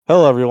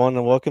Hello, everyone,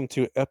 and welcome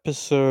to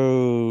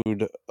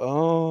episode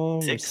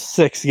Six?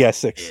 six. Yeah, Yeah.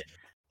 six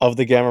of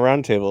the Gamma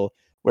Roundtable.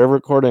 We're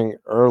recording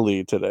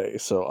early today,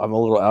 so I'm a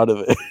little out of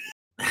it.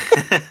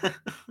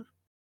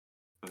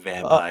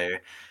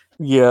 Vampire.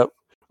 Yep,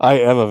 I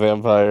am a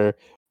vampire.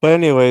 But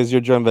anyways,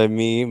 you're joined by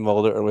me,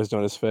 Mulder, always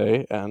known as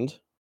Faye, and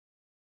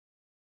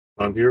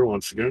I'm here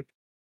once again.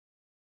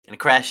 And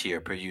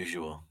Crashier, per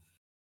usual.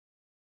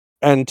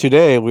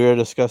 today we are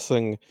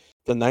discussing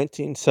the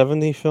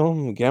 1970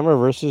 film Gamma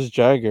vs.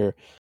 Jagger,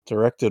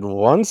 directed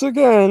once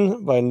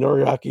again by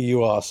Noriaki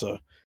Yuasa.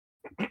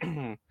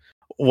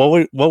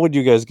 What would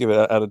you guys give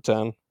it out of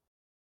 10?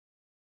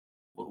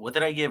 What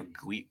did I give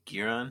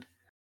Giron?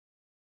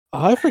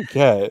 I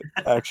forget,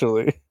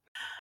 actually.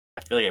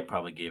 I feel like I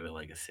probably gave it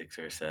like a 6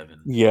 or a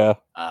 7. Yeah,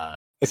 Uh,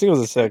 I think it was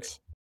a 6.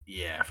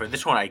 yeah, for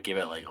this one, I give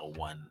it like a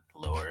 1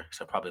 lower,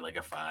 so probably like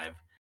a 5.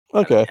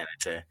 Okay, 10,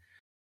 I'd say.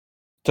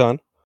 done.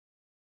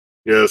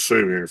 Yeah,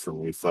 same here for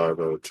me. 5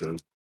 out of 10.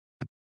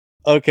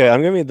 Okay,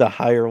 I'm gonna be the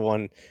higher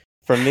one.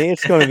 For me,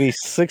 it's going to be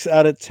 6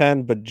 out of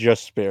 10, but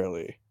just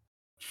barely.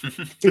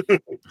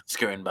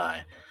 Skirting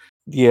by.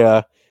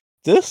 Yeah,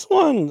 this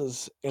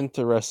one's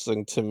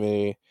interesting to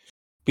me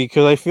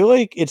because I feel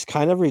like it's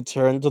kind of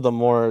returned to the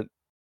more.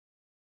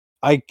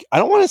 I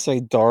don't want to say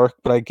dark,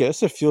 but I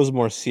guess it feels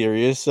more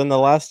serious than the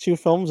last two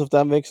films, if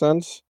that makes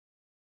sense.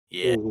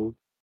 Yeah, Mhm.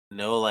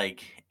 no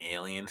like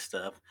alien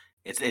stuff.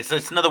 It's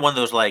another one of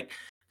those like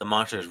the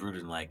monster is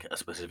rooted in like a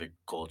specific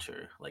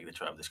culture, like they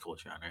drive this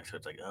culture on Earth. So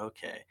it's like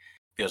okay,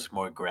 feels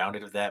more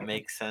grounded if that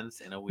makes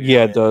sense in a weird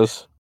Yeah, way. it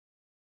does.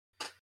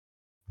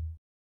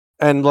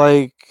 And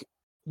like,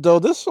 though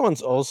this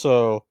one's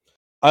also,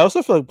 I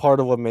also feel like part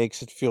of what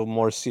makes it feel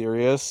more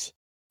serious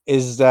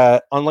is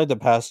that unlike the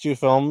past two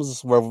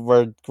films, where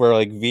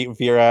like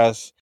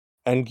Viras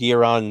and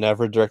Giron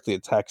never directly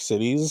attack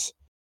cities,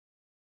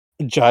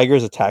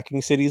 Jiger's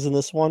attacking cities in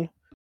this one.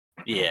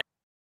 Yeah,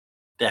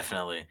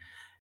 definitely.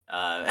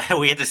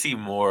 We had to see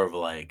more of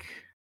like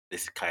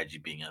this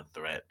kaiju being a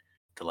threat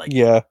to like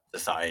Yeah,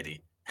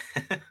 society.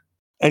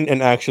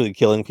 and actually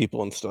killing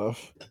people and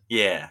stuff,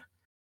 Yeah,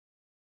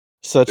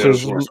 such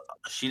There's as one.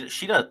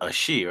 she does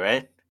she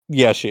right?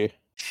 yeah, She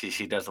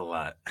does a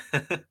lot.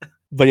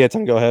 But yeah,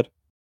 Tim, go ahead.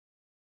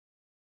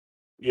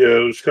 Yeah,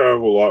 there's kind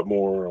of a lot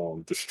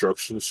more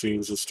destruction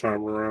scenes this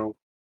time around.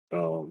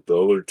 The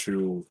other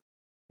two,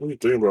 when you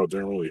think about it,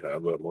 didn't really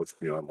have that much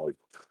beyond like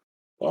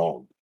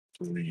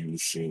reuse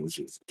scenes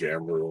of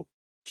Gamera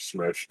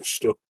smashing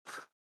stuff.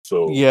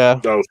 So Yeah,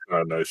 that was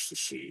kind of nice to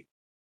see.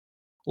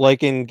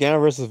 like in Gamma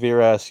versus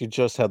Viras, you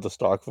just had the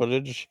stock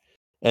footage,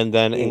 and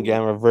then in Mhm.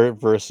 Gamma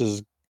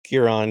versus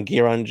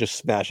Giron just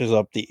smashes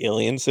up the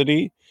alien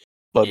city,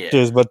 but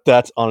Yeah,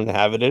 that's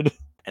uninhabited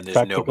and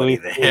there's nobody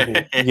practically. there.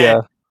 Mhm.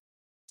 Yeah,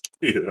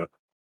 Yeah.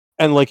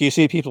 and like you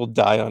see people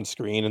die on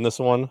screen in this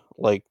one,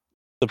 like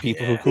the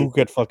people Yeah, who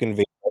get fucking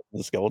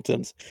the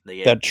skeletons. they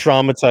get That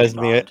traumatized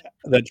me. bombed.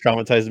 That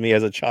traumatized me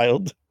as a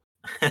child.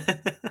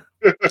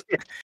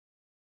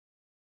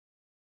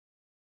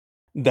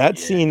 That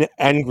Yeah, scene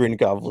and Green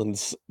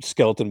Goblin's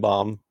skeleton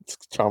bomb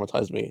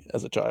traumatized me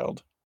as a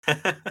child.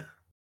 I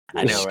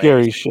It's know, right?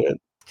 scary shit.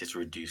 Just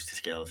reduced to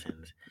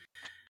skeletons,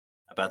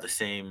 about the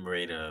same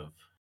rate of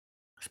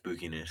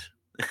spookiness.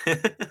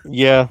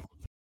 Yeah.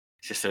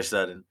 It's just so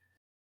sudden.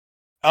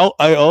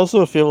 I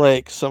also feel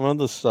like some of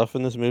the stuff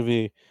in this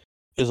movie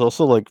is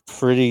also like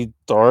pretty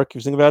dark. If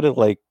you think about it,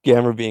 like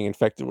Gamma being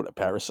infected with a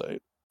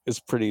parasite is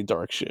pretty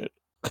dark shit.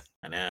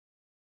 I know.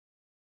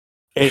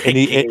 And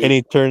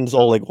he turns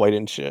all like white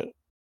and shit.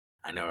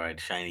 I know, right?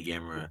 Shiny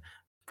Gamera,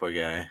 poor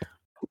guy.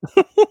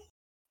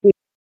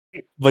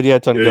 But yeah,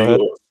 Ton, Yeah, go ahead.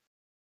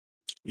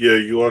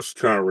 you also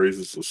kind of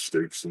raises the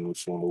stakes in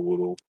this one a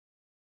little.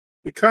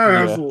 It kind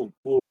of has Yeah. a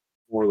little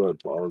more of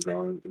that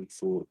Bargon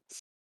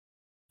influence.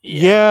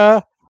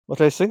 Yeah,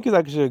 which I think is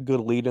actually a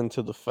good lead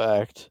into the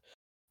fact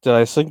that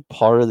I think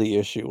part of the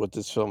issue with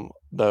this film,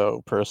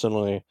 though,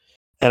 personally,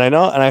 and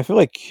I feel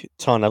like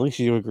Ton, at least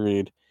you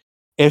agreed,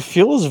 it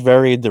feels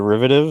very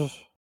derivative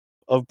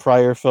of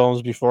prior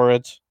films before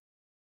it.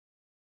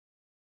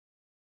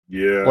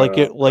 Yeah, I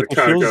It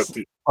kind of got feels.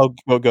 the. Oh,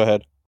 go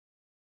ahead.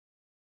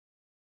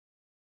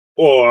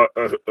 Well,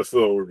 I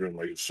thought we were going to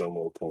make a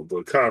similar point, but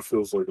it kind of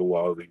feels like a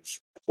lot of these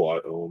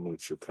plot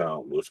elements are kind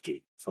of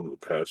lifted from the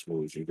past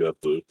movies. You got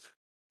the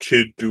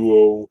kid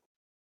duo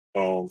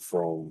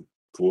from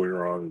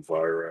Goyron and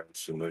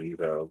Virans, and then you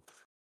have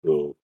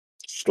the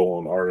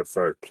stolen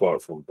artifact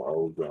plot from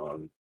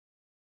Barugan.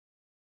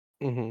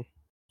 Hmm.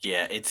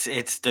 Yeah, it's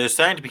they're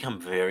starting to become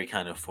very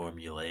kind of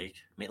formulaic.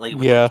 I mean, like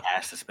with Yeah, the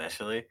cast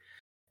especially,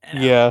 and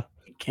how yeah.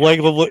 Gamera Like,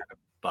 gets look, kind of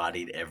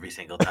bodied every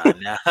single time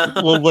now.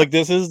 like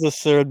this is the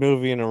third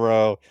movie in a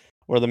row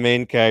where the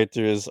main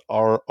characters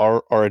are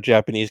a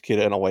Japanese kid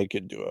and a white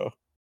kid duo.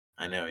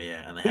 I know,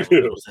 yeah, and they have a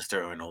little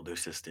sister or an older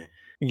sister.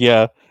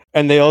 Yeah,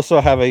 and they also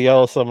have a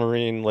yellow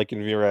submarine like in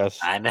VRS.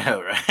 I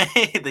know,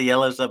 right? The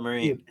yellow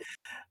submarine.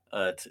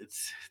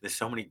 It's there's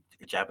so many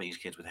Japanese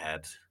kids with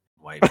hats,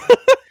 white.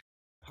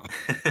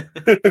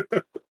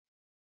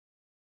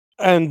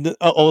 And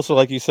also,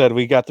 like you said,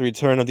 we got the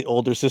return of the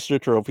older sister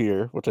trope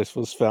here, which I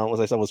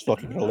thought was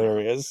fucking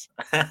hilarious.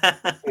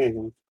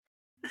 Mhm.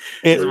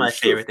 This is It, my Very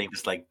favorite stuff. thing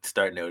to like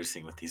start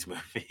noticing with these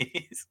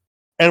movies.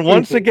 and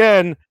once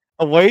again,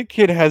 a white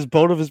kid has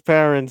both of his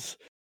parents,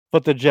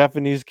 but the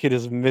Japanese kid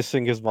is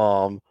missing his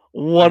mom.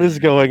 What is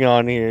going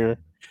on here?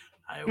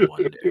 I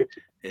wonder.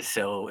 It's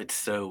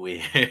so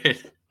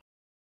weird.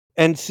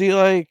 And see,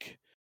 like,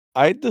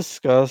 I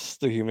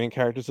discussed the human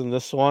characters in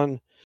this one,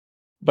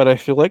 but I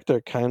feel like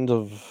they're kind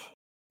of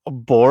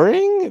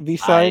boring I agree.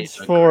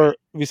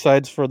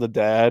 besides for the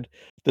dad.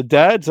 The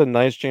dad's a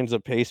nice change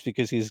of pace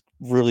because he's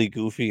really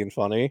goofy and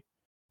funny.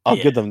 I'll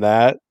Yeah. give them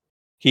that.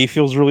 He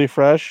feels really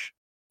fresh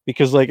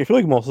because, like, I feel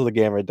like most of the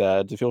gamer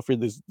dads. Feel free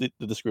to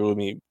disagree with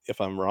me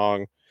if I'm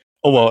wrong.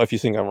 Oh well, if you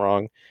think I'm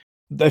wrong,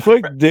 I feel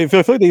like they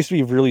used to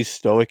be really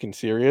stoic and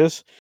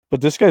serious, but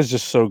this guy's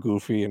just so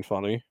goofy and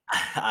funny.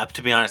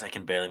 To be honest, I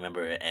can barely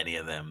remember any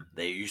of them.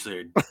 They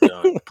usually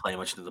don't play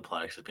much into the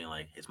plot except being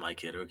like, "Is my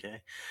kid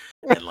okay?"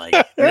 And like,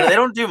 they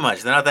don't do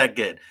much. They're not that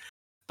good.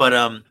 But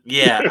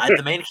yeah,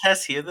 the main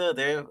cast here though,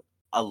 they're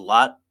a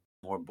lot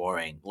more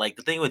boring. Like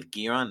the thing with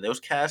Giron, those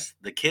casts,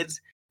 the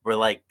kids were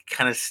like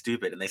kind of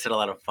stupid, and they said a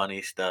lot of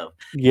funny stuff.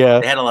 Yeah,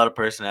 They had a lot of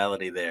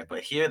personality there.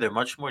 But here, they're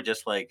much more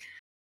just like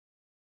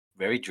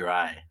very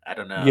dry. I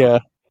don't know. yeah,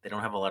 They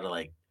don't have a lot of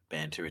like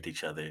banter with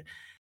each other,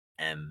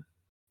 and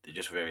they're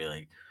just very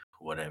like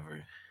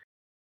whatever.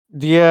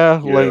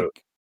 yeah. Yeah.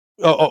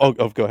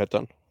 Like, go ahead,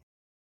 Don.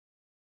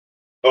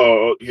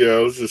 Yeah, I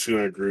was just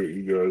gonna agree with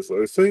you guys.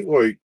 I think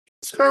like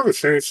it's kind of a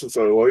change since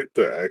I like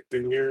the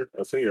acting here.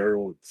 I think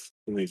everyone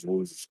in these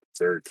movies is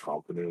very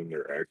competent in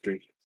their acting,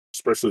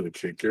 especially the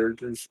kid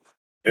characters.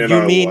 And You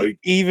I mean like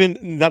even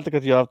not to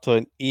cut you off,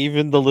 Ton,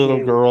 even the little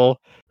Mhm.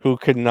 girl who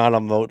could not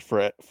emote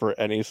for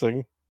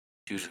anything?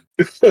 She was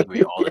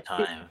angry all the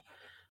time.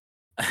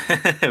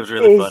 It was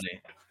really it was,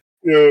 funny.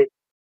 yeah,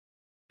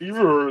 even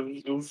her,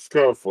 it was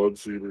kind of fun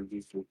seeing her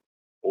just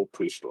all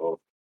pissed off.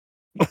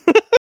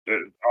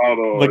 And I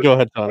don't But know, go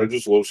ahead, I Ton.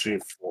 just love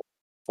seeing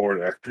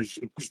foreign actors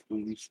in these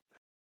movies.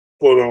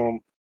 But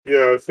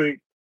yeah, I think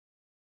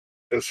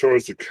as far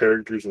as the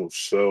characters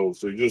themselves,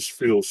 they just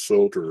feel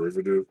so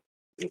derivative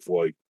of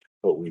like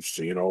what we've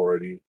seen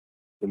already.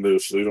 And they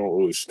don't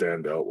really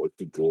stand out like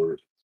the Gurion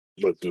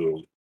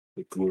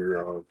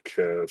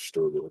cast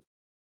or the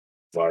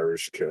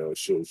Virus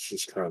cast. So it's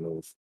just kind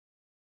of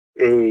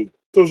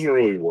doesn't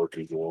really work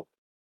as well.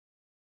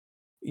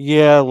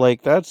 Yeah,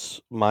 like that's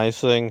my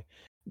thing.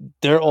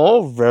 They're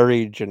all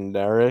very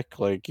generic.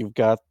 Like you've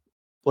got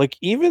like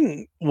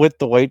even with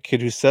the white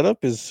kid whose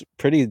setup is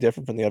pretty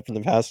different from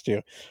the past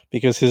two,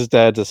 because his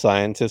dad's a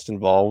scientist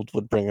involved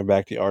with bringing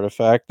back the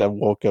artifact that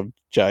woke up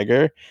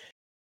Jagger.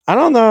 I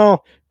don't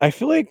know. I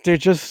feel like they're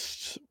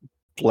just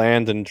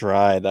bland and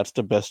dry. That's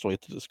the best way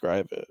to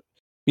describe it.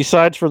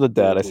 Besides for the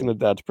dad, I think Hmm. the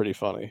dad's pretty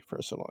funny,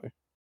 personally.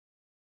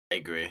 I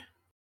agree.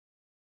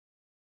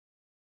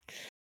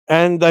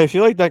 And I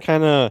feel like that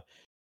kind of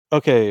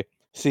okay.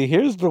 See,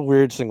 here's the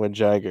weird thing with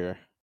Jagger.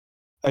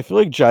 I feel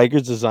like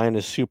Jagger's design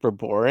is super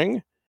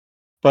boring,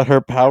 but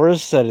her power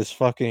set is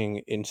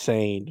fucking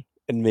insane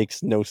and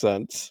makes no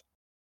sense.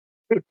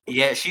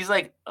 Yeah, she's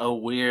like a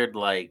weird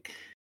like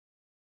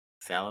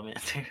salamander.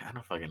 I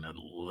don't fucking know.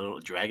 Little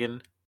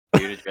dragon,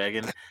 bearded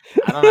dragon.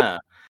 I don't know.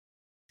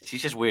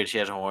 She's just weird. She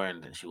has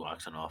horns and she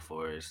walks on all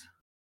fours.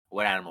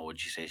 What animal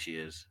would you say she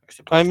is? Or I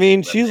supposed to be?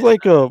 mean, she's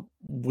like a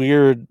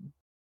weird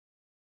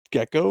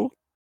gecko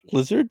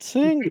lizard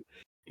thing.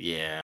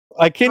 Yeah,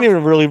 I can't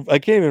even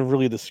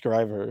really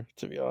describe her,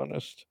 to be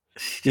honest.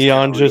 she's just kind of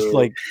Beyond like just Yeah.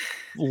 like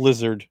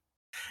lizard.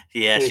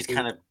 yeah, she's Hmm.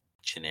 kind of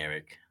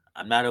generic.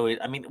 I'm not always.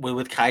 I mean,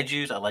 with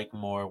kaiju's, I like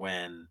more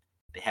when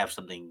they have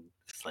something.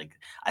 It's like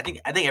I think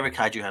every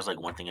kaiju has like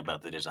one thing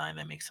about the design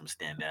that makes them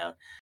stand out.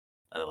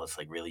 That's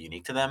like really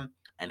unique to them.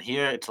 And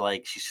here it's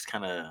like she's just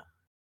kind of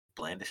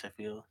blandish. I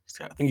feel she's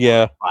got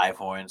Yeah. 5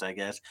 horns, I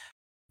guess.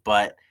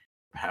 But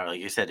power,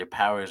 like you said, her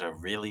powers are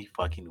really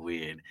fucking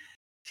weird.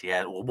 She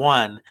had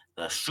one,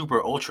 the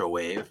super ultra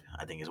wave,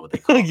 I think is what they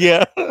called it.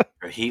 Yeah.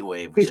 Her heat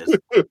wave, which just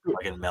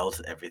fucking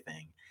melts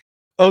everything.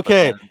 But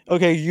Okay. then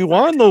Okay. You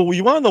wanna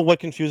know what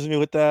confuses me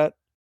with that?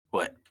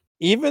 what?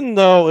 Even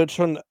though it's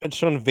shown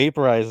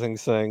vaporizing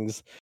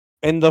things,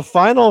 in the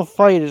final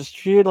fight it's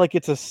treated like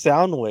it's a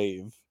sound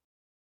wave.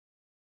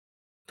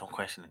 Don't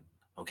question it.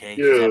 Okay,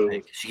 she's Yeah.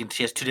 epic.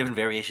 She has 2 different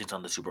variations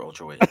on the super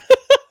ultra wave.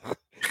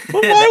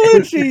 But why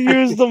wouldn't she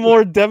use the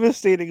more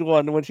devastating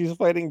one when she's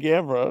fighting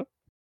Gamera?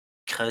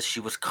 Because she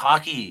was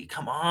cocky.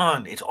 Come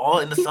on, it's all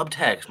in the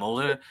subtext,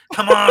 Mulder.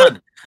 Come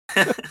on.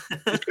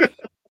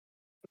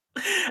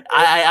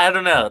 I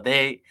don't know.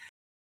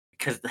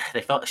 Because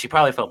they felt she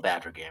probably felt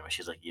bad for Gamma.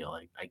 She's like, yo,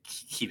 like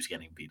he keeps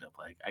getting beat up.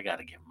 Like I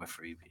gotta give him a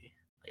freebie.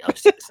 Like I'll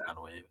just take the sound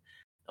wave.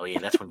 Oh yeah,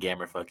 that's when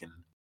Gamma fucking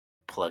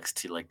plugs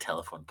to like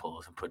telephone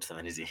poles and puts them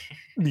in his ear.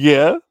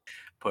 Yeah.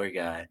 Poor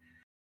guy.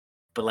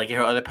 But like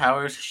her other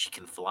powers, she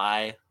can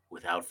fly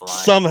without flying.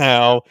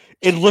 Somehow.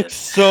 It She looks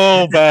just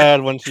so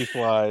bad when she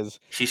flies.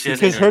 she's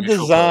just in Because her her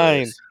neutral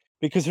design pose.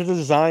 because her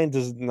design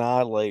does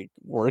not like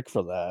work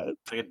for that.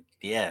 It's like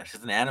yeah,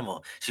 she's an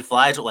animal. She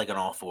flies like on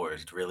all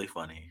fours. It's really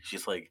funny.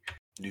 She's like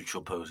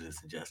neutral poses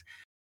and just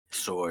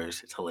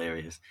soars. It's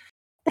hilarious.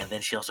 And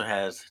then she also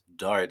has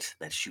darts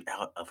that shoot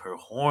out of her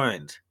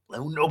horns.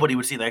 Like, nobody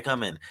would see that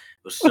coming. It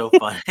was so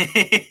funny.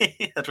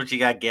 That's when she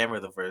got Gamera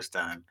the first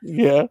time.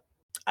 Yeah,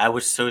 I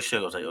was so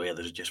shook. I was like, oh yeah,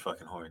 those are just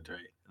fucking horns,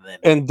 right?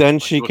 and then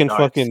like, she little can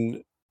darts.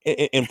 fucking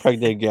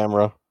impregnate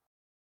Gamera.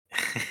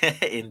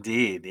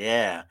 Indeed,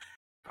 yeah.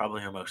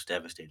 Probably her most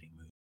devastating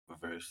move.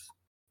 Reverse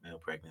male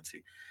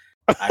pregnancy.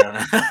 I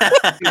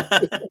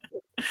don't know.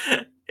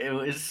 It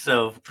was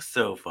so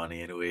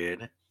funny and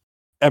weird.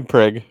 And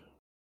Preg.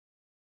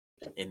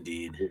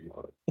 Indeed.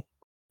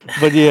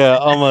 But yeah,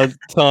 a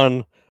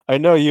ton. I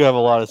know you have a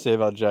lot to say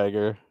about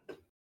Jagger.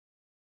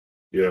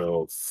 Yeah,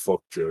 oh,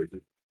 fuck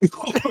Jagger.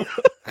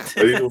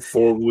 I even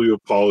formally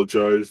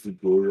apologize to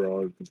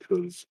Goron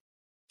because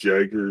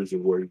Jagger is a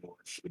way more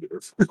shit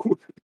everywhere.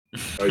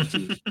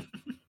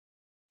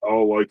 I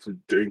don't like her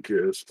dank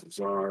ass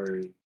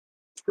design.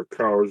 Her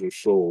powers are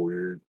so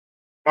weird.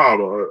 I don't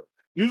know.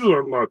 Usually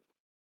I'm not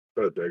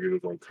that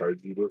negative on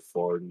Kaiju. They're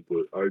fun,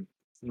 but I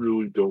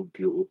really don't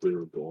get what they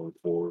were going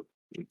for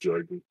with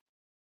Jagger.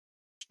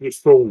 It's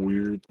so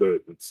weird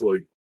that it's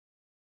like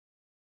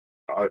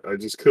I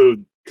just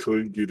couldn't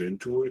get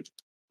into it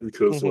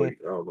because Mhm. like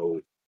I don't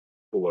know,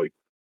 but like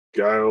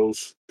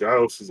Giles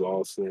is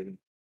awesome.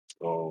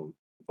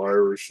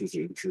 Virus is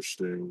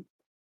interesting.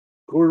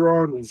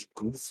 Goron is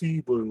goofy,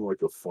 but in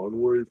like a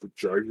fun way. But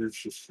Jagger's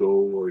just so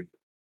like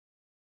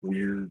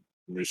weird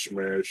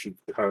mishmash. It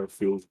kind of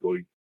feels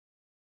like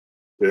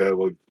they had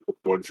like a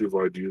bunch of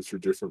ideas for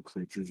different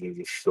creatures and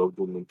just shoved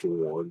them into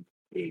one.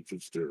 And it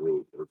just didn't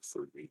really work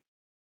for me.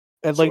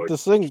 And So like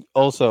this thing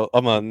also,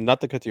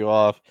 not to cut you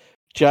off,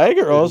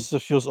 Jagger Mhm. also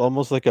feels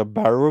almost like a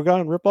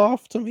Barugan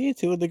ripoff to me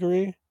to a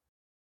degree.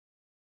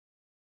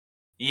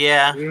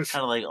 Yeah, Yes.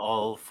 kind of like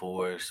all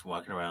fours,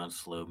 walking around,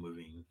 slow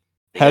moving.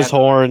 They Has got-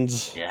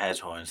 horns. Yeah, has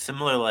horns.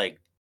 Similar like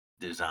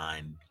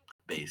design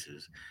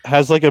bases.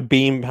 Has like a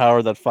beam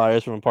power that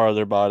fires from a part of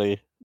their body.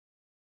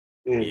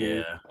 Mhm.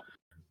 Yeah.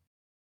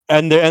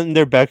 And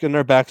their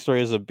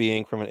backstory as a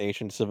being from an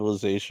ancient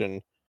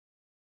civilization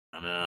I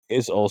know.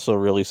 is also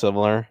really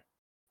similar.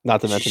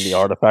 Not to It's mention the just-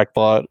 artifact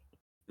plot.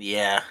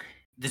 Yeah.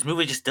 This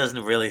movie just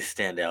doesn't really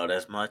stand out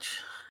as much.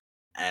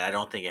 And I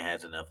don't think it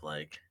has enough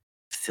like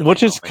silly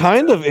Which is moments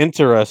kind to- of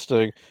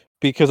interesting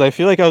because I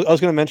feel like I was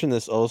going to mention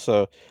this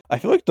also. I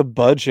feel like the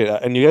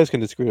budget, and you guys can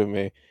disagree with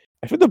me.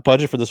 I think the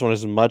budget for this one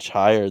is much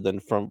higher than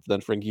for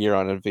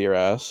Giron and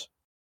Viras.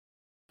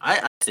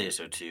 I'd say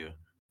so too.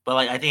 But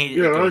like I think it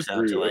Yeah, I goes down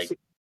agree. to like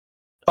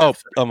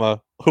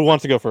Oh, who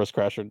wants to go first,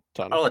 Crash or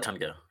Ton? I'll let Ton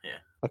go. Yeah.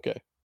 Okay.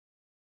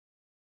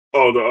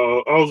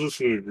 I was just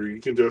gonna agree.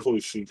 You can definitely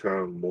see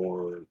kind of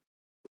more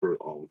for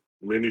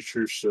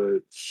miniature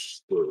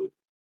sets.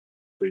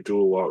 They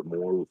do a lot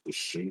more with the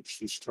suits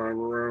this time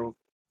around. So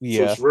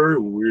Yeah. it's very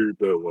weird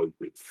that like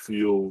it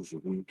feels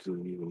weaker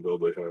even though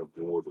they have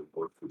more to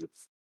work with.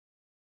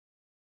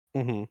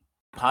 hmm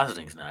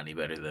Compositing's not any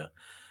better though.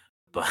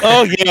 But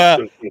Oh yeah,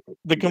 the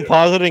Yeah.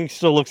 compositing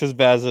still looks as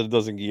bad as it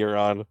does in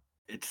Giron.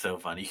 it's so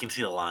funny. You can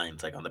see the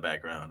lines like on the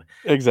background.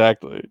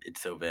 Exactly.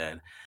 It's so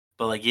bad.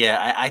 But like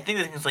yeah, I think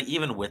the thing is like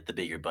even with the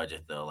bigger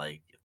budget though,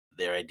 like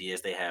their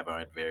ideas they have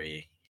aren't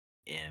very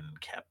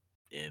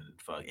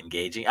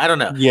engaging. I don't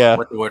know Yeah.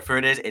 what the word for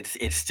it is.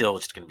 It's still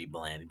just gonna be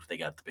bland if they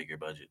got the bigger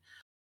budget.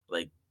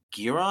 Like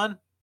Giron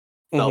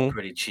felt Mhm.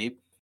 pretty cheap.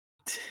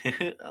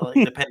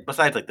 Like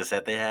besides like the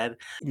set they had.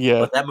 Yeah.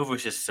 But that movie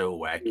was just so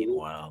wacky and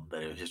wild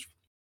that it was just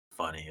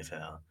funny as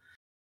hell.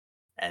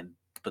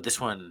 But this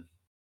one,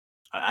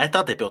 I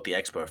thought they built the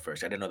expo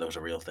first. I didn't know that was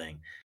a real thing.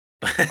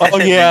 Oh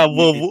yeah,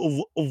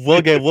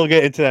 we'll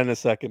get into that in a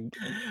second.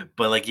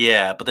 But like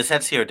yeah, but the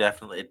sets here are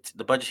definitely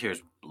the budget here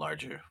is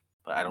larger,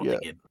 but I don't Yeah.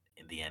 think it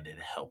in the end it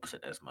helps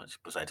it as much.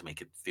 Besides,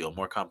 make it feel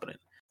more competent.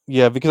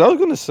 Yeah, because I was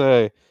gonna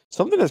say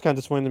something that's kind of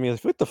disappointing to me is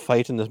I feel like the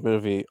fights in this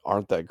movie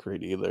aren't that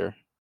great either.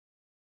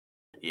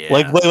 Yeah,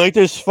 Like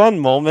there's fun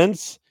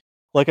moments.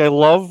 Like I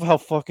love how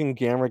fucking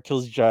Gamera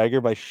kills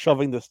Jagger by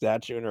shoving the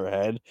statue in her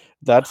head.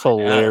 That's I know.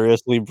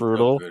 hilariously so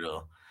brutal.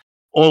 brutal.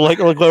 Or like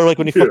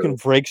when he Yeah. fucking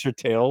breaks her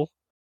tail.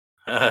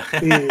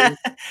 Mhm.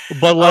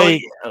 But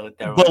like never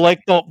but mind.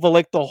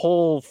 like the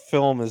whole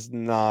film is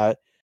not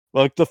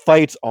like the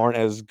fights aren't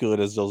as good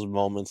as those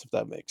moments, if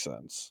that makes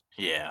sense.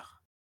 Yeah,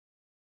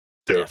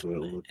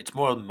 Definitely. It's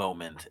more a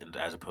moment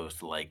as opposed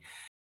to like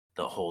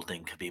the whole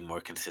thing could be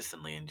more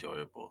consistently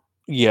enjoyable.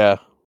 Yeah.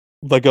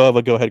 But go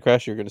ahead,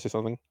 Crash, you're gonna say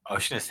something? I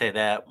was gonna say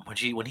that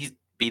when he's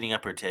beating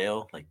up her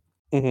tail, like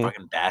Mhm.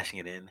 fucking bashing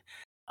it in,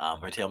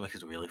 her tail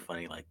makes a really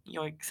funny like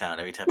yoink sound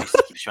every time he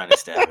keeps trying to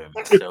stab him.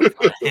 It's so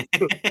funny.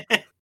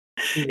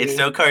 It's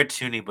so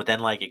cartoony, but then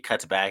like it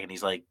cuts back and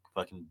he's like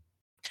fucking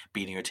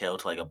beating her tail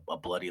to like a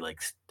bloody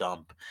like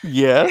stump.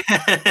 Yeah.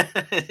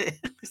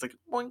 He's like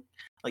boing,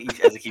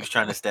 like as he keeps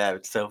trying to stab.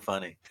 It's so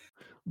funny.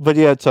 But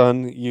yeah,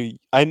 Ton,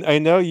 I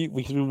know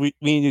we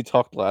and you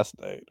talked last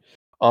night.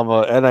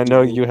 And I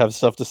know Mhm. you have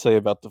stuff to say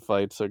about the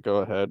fight, so go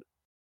ahead.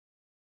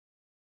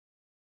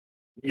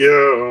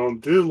 Yeah,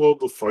 didn't love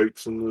the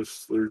fights in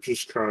this. They're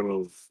just kind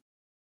of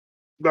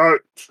not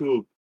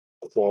to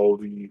the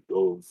quality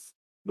of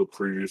the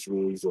previous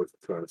movies, like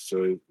I kind of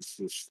said. It's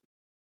just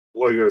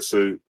like I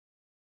said,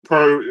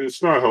 probably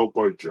it's not helped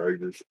by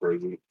Jagger's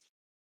presence.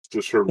 It's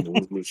just her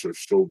movements are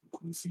so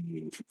goofy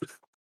and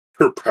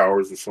her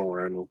powers are so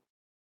random.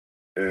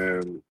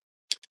 And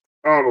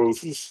I don't know,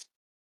 it's just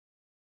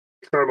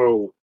kind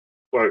of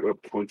like a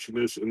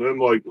punchiness. And then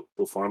like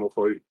the final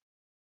fight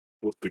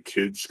with the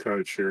kids kind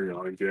of cheering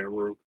on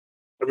camera.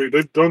 I mean,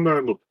 they've done that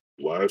in the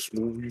last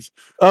movies.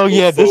 Oh But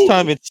yeah, this felt,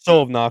 time it's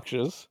so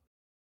obnoxious.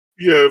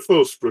 yeah, it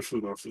felt especially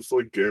enough. It's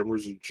like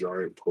Gamera's a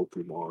giant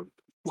Pokemon.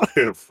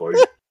 Can't fight.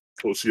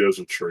 Plus, he has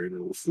a trainer.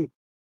 He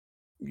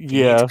needs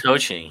Yeah.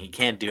 coaching. He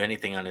can't do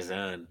anything on his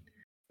own.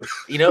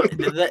 You know,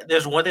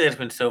 there's one thing that's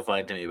been so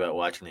fun to me about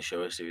watching the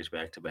show series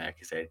back to back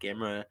is that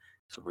Gamera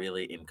is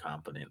really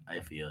incompetent. I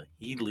feel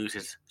he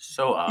loses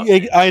so Yeah,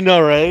 often. I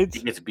know, right?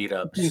 He gets beat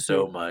up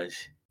so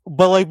much.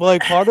 But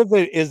part of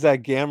it is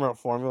that Gamera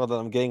formula that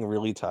I'm getting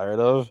really tired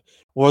of,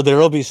 where there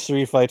will be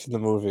 3 fights in the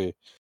movie.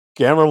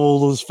 Gamera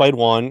will lose fight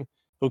 1,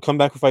 he'll come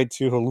back for fight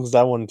 2, he'll lose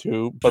that one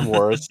too, but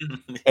worse,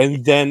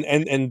 and then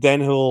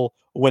he'll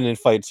win in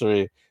fight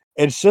 3.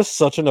 It's just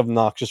such an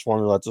obnoxious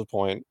formula at this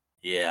point.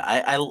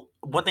 Yeah,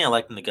 one thing I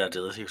liked in the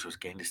Godzilla series was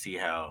getting to see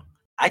how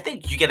I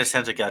think you get a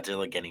sense of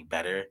Godzilla getting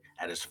better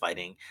at his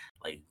fighting,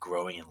 like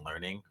growing and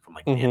learning from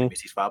like the Mhm.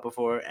 enemies he's fought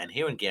before. And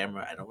here in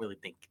Gamera, I don't really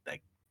think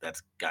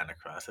that's gotten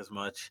across as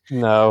much.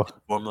 No. His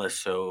formula is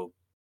so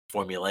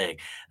formulaic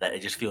that it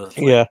just feels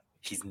like Yeah.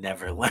 he's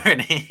never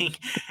learning,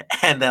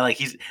 and that like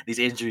these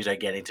injuries are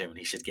getting to him, and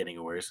he's just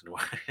getting worse and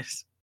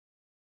worse.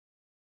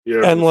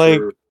 Yeah, And, for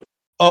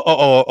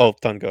sure.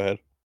 Ton, go ahead.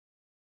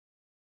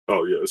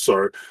 Oh yeah,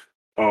 sorry.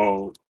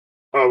 Um,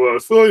 I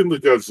feel like in the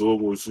Godzilla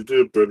movies, they did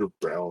a better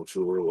balance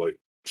where, like,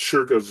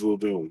 sure, Godzilla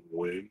didn't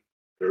win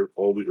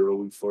all the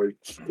early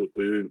fights, but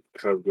they didn't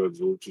have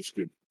Godzilla just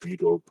get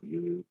beat up.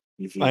 Usually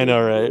I they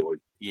know, right?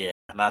 Yeah,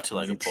 not to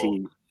like a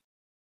pulp.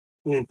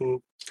 mutually,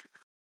 Mhm.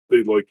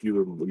 they like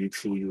either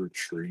mutually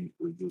retreat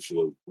or just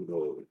like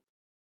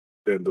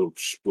end up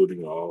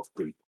splitting off.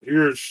 But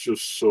here it's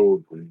just so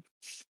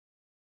egregious.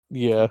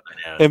 Yeah.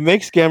 I know. It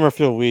makes Gamera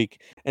feel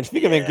weak. And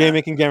speaking of Yeah.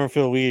 making Gamera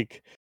feel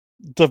weak,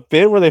 the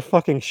bit where they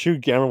fucking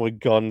shoot Gamera with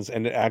guns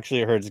and it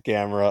actually hurts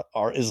Gamera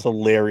is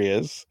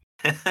hilarious.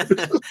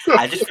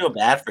 I just feel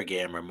bad for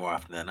Gamera more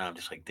often than not. I'm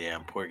just like,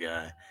 damn, poor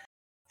guy.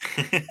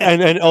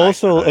 And He tries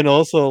so hard.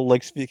 also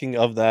like speaking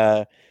of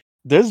that,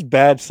 there's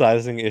bad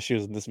sizing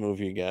issues in this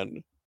movie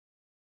again.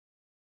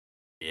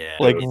 Yeah,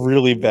 Like Yeah,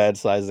 really yeah. bad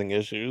sizing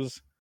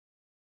issues.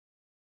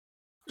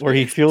 Where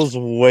he it's feels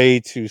way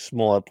too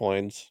small at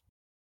points.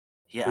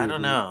 yeah. I don't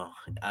Mhm. know.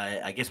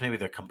 I guess maybe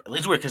they're at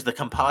least weird because the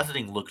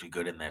compositing looked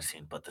good in that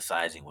scene, but the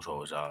sizing was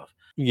always off.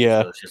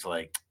 Yeah. So it's just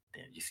like,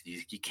 damn,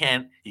 you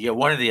can't. You get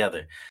one or the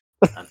other.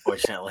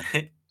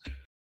 Unfortunately.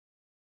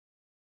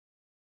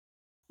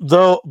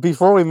 Though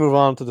before we move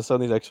on to the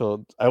 70s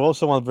episode, I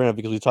also want to bring up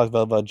because we talked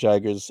about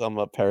Jagger's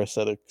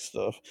parasitic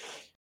stuff.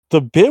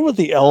 The bit with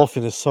the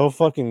elephant is so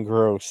fucking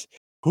gross.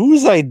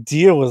 Whose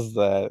idea was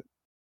that?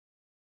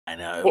 I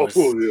know it Oh, was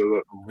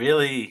yeah,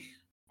 really,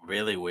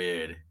 really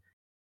weird.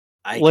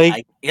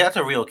 Like, That's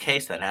a real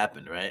case that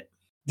happened, right?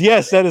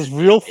 yes, that is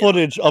real Yeah,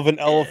 footage of an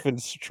yeah,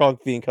 elephant's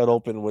trunk being cut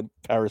open with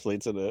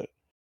parasites in it.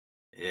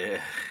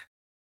 yeah.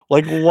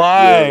 Like, yeah.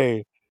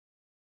 why?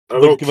 I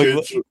know Like,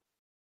 kids.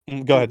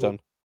 go ahead, Mhm. Don.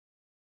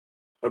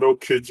 I know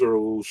kids are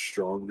a little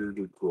stronger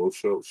to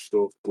gross out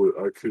stuff, but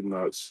I could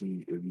not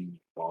see any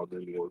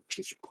bonding or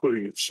just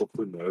putting in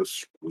something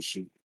that's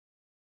explicit.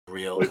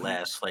 Real Like,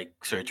 last like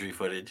surgery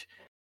footage.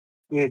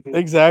 mhm.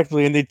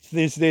 Exactly, and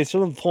they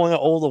sort of pulling out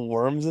all the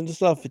worms and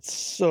stuff. It's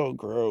so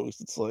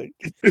gross. It's like,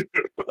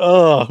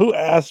 oh, who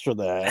asked for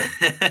that?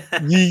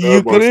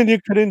 That must. You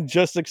couldn't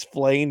just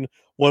explain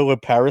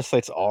what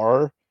parasites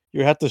are.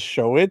 You had to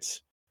show it.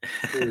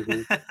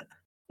 Mhm.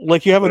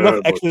 Like you have enough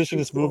That must exposition in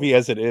be this fun. movie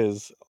as it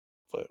is.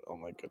 But oh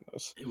my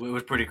goodness. It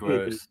was pretty Mhm.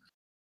 gross.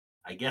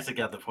 I guess it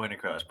got the point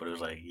across, but it was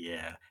like,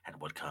 yeah, at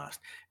what cost?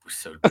 It was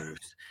so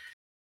gross.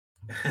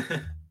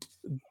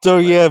 So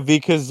But yeah,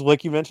 because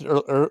like you mentioned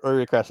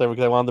earlier, Crash, because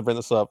I wanted to bring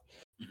this up.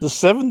 The mhm.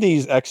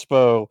 70s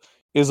Expo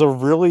is a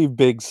really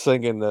big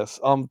thing in this.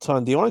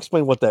 Ton, do you want to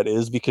explain what that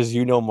is? Because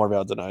you know more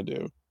about it than I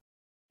do.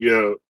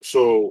 Yeah,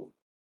 so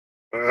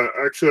I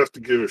actually have to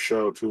give a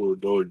shout out to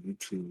another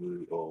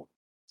YouTuber,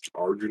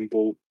 Arjun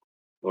Bolt.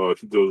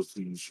 He does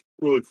these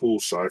really cool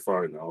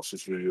sci-fi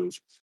analysis videos.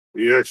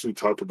 He actually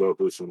talked about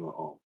this in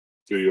a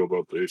video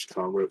about the Ace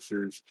Combat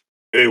series.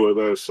 Anyway,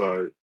 that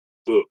aside,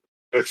 the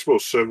Expo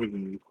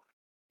 70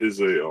 is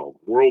a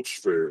World's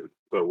Fair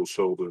that was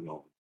held in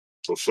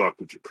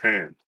Osaka,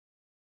 Japan.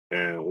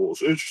 And what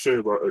was interesting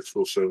about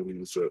Expo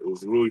 70 is that it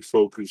was really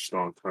focused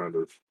on kind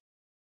of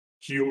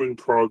human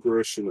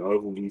progress and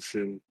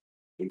evolution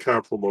and kind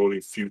of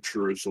promoting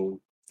futurism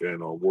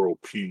and world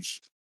peace.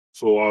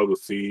 So a lot of the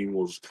theme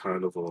was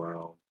kind of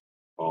around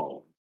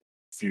um,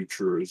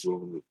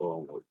 futurism,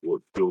 like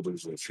what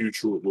buildings in the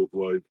future would look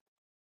like.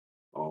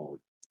 Um,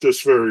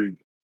 just very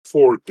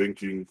forward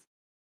thinking,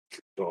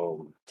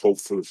 hope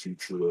for the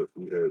future that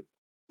we had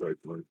back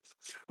then.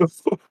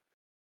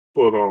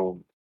 But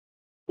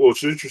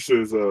what's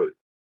interesting is that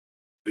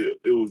it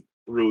was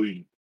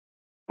really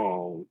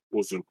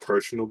was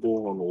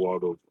impressionable on a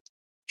lot of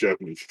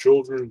Japanese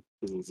children.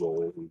 It was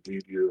all over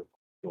media.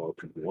 A lot of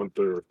people went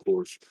there, of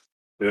course.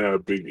 It had a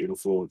big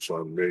influence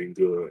on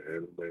manga,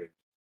 anime,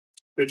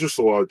 and just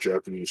a lot of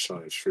Japanese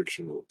science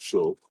fiction.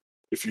 So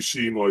if you've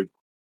seen like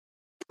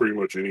pretty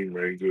much any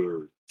manga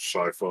or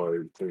sci-fi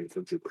thing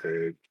from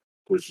Japan,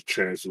 there's a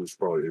chance it was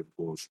probably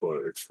influenced by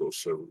Expo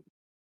 7.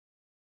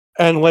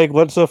 And like,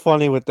 what's so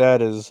funny with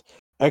that is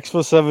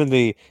Expo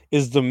 70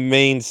 is the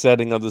main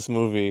setting of this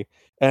movie,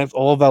 and it's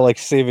all about like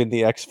saving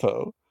the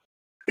Expo.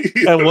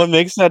 And what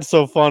makes that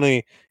so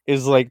funny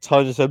is like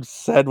Todd just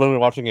said when we were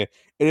watching it,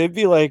 it'd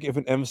be like if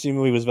an MC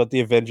movie was about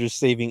the Avengers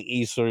saving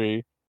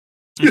E3.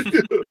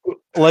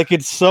 Like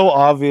it's so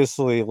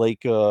obviously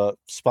like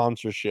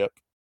sponsorship.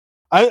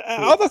 I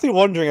was actually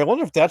wondering. I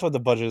wonder if that's why the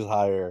budget is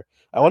higher.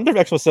 I wonder if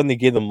Expo 70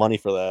 gave them money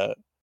for that.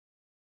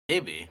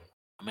 Maybe.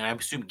 I mean, I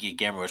assume Geek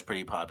Gamer was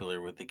pretty popular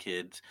with the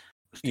kids.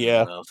 Was doing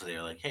Yeah. well, so they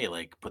were like, "Hey,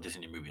 like, put this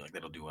in your movie. Like,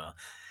 that'll do well."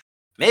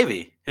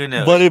 Maybe. Who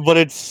knows? But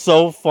it's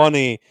so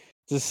funny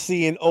to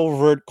see an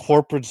overt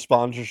corporate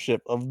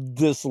sponsorship of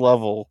this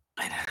level.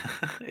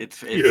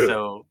 It's Yeah.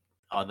 so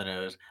on the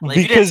nose. Like,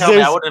 if you didn't Because tell me, I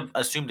there's would have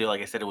assumed it.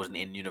 Like I said, it was an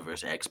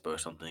in-universe expo or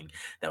something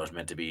that was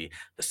meant to be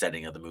the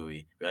setting of the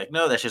movie. You're like,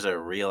 no, that's just a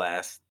real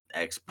ass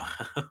expo.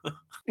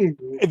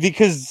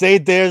 because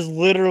there's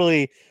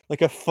literally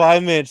like a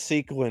 5-minute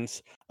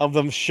sequence of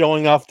them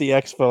showing off the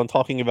expo and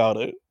talking about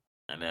it.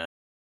 I know. At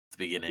the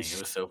beginning, it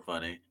was so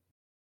funny.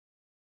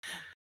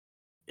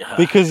 Yeah.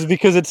 Because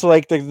it's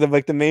like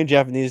the main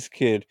Japanese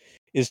kid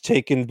is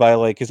taken by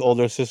like his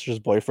older sister's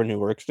boyfriend who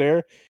works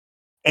there.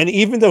 And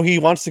even though he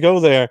wants to go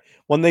there,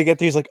 when they get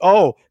there, he's like,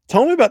 "Oh,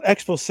 tell me about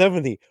Expo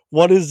 70.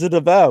 What is it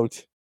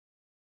about?"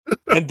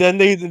 And then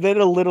it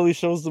literally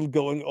shows them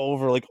going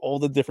over like all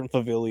the different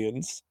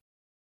pavilions.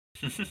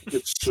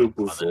 It's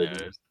super On the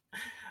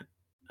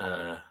funny.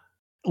 nose.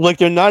 Like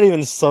they're not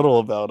even subtle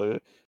about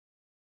it.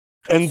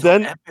 And So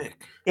then epic.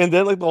 and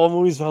then like the whole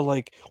movie's about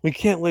like we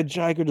can't let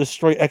Jagger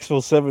destroy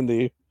Expo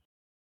 70.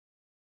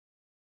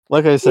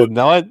 Like I said, But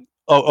now I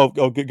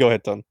go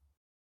ahead, Ton.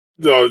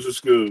 no, I was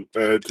just gonna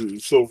add to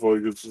it's so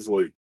funny. It's just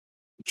like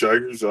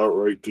Jaggers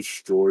outright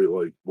destroy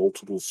like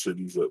multiple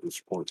cities at this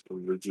point,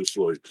 and they're just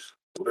like,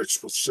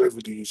 Expo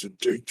 70 is in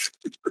danger.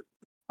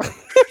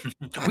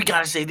 We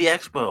gotta save the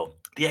expo.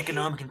 The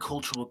economic and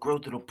cultural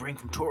growth it'll bring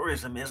from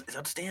tourism is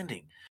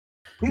outstanding.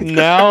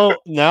 Now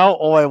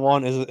all I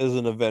want is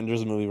an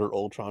Avengers movie where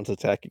Ultron's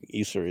attacking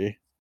E3.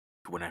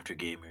 Went after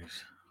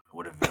gamers.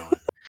 What a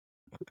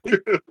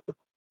villain.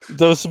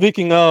 Though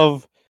speaking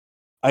of,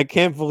 I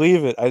can't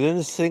believe it. I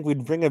didn't think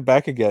we'd bring it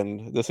back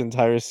again this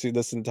entire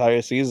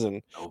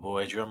season. Oh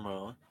boy, drum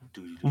roll.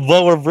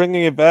 But we're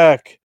bringing it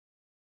back.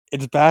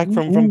 It's back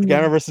from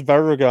Gamma vs.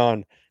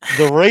 Barugon.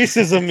 The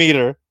racism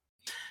meter.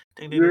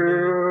 Ding, ding, ding,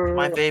 ding.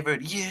 My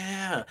favorite.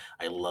 Yeah,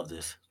 I love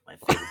this. My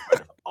favorite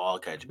part of all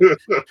kaiju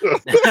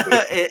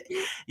movies.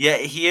 Yeah,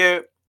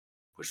 here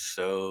was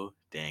so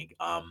dang.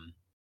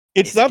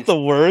 It's not the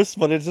worst,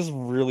 but it's just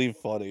really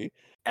funny.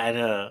 I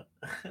know.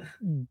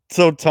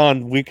 So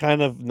Ton, we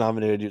kind of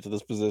nominated you to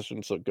this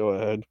position, so go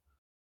ahead.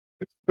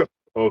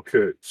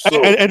 Okay,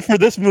 so And for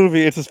this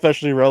movie, it's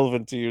especially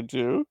relevant to you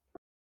too.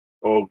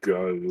 oh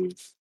god,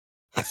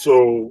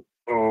 so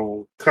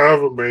kind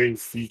of a main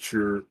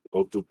feature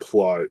of the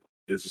plot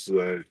is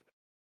that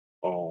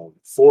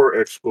for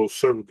Expo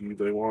 70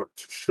 they want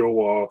to show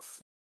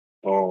off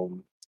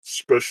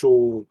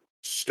special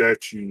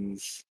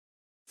statues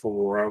from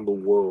around the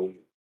world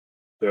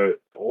that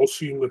all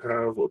seem to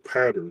have a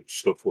pattern,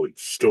 stuff like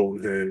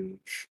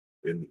Stonehenge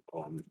in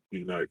the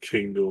United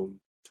Kingdom,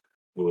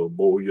 the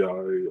Moai,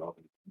 I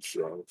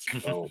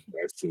don't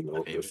actually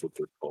know if that's what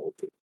they're called,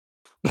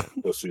 but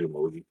that's the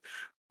emoji.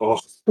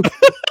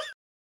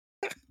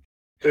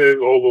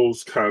 And all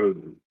those kind of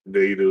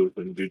native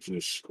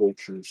indigenous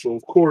cultures. So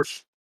of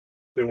course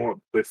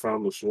they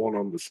found this one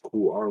on this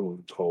cool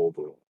island called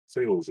I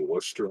think it was a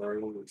Western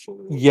Island or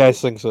something. Yeah, I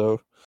think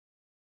so.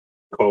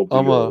 Called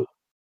the,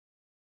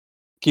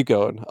 keep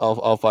going.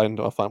 I'll find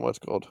what it's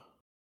called.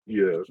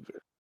 Yeah.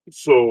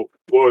 So,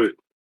 but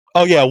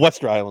oh yeah,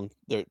 Western Island.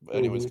 There.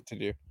 Anyways,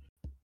 continue.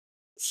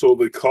 So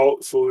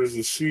there's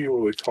a scene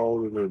where they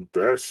call an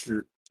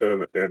ambassador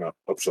and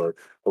I'm sorry,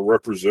 a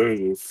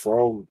representative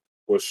from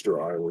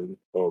Western Island,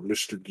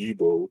 Mr.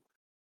 Gibo,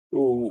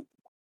 who,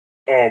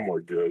 oh my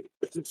god,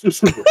 it's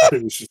just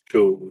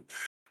killing me.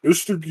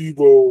 Mr.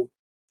 Gibo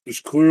is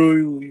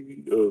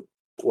clearly a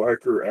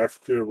black or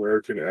African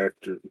American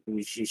actor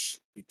who's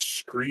just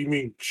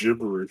screaming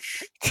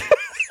gibberish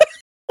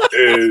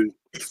and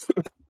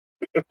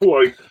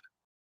like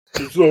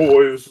there's no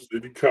way this is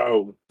any kind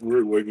of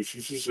weird language.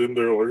 She's just in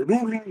there like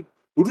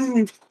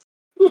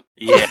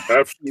yeah,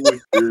 absolutely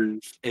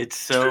furious. It's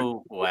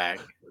so whack.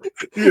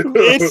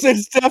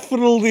 It's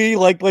definitely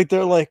like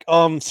they're like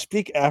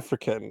speak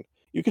African.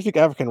 you can speak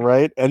African,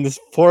 right? And this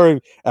poor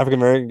African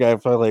American guy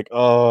probably like,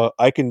 oh,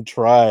 I can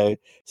try.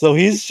 So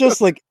he's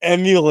just like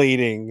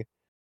emulating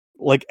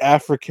like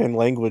African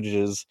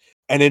languages,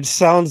 and it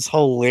sounds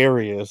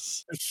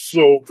hilarious. It's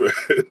so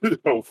bad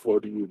how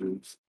funny it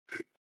is.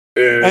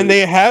 And And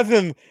they have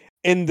him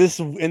in this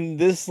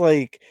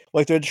like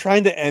they're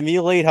trying to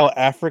emulate how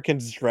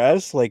Africans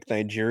dress, like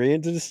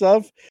Nigerians and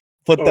stuff,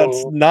 but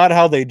that's oh not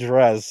how they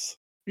dress.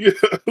 yeah,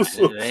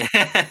 so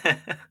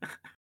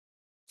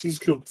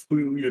just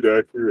completely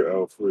inaccurate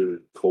outfit,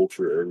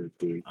 culture,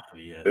 everything. Oh,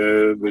 yeah.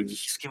 And they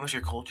just Just give us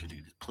your culture,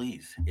 dude.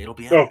 Please. It'll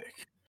be oh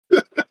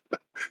epic.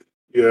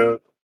 yeah.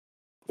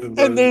 And And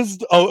then there's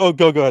go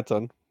ahead,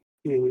 son.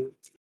 mhm.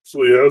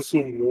 So he has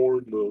some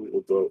warn them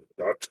about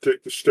not to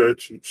take the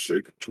statue,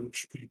 sacred to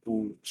its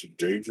people. It's a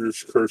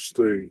dangerous cursed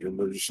thing, and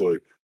they're just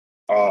like,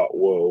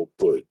 well,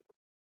 but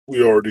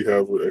we already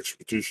have an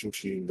expedition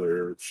team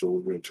there, so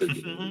we're gonna take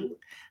it anyway.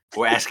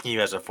 We're asking you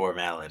as a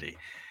formality.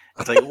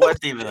 It's like,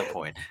 what's even the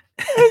point?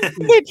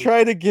 They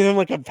try to give him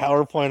like a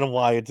PowerPoint of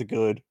why it's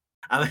good.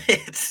 I mean,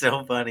 it's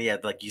so funny. Yeah,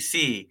 like you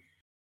see,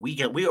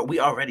 we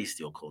already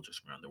steal cultures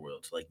from around the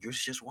world. So like, yours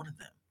is just one of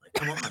them. Like,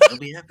 come on, it'll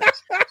be epic.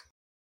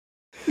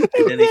 And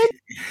And then, then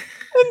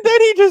and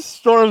then he just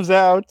storms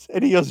out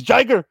and he goes,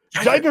 Jiger!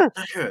 Jiger!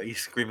 Jiger! He's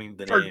screaming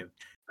the Jiger. name.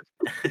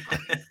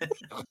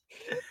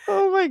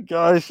 Oh my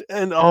gosh.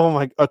 And oh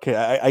my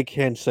okay, I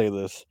can't say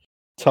this.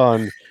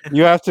 Ton.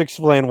 You have to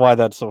explain why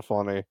that's so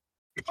funny.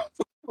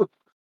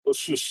 Let's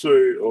just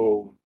say,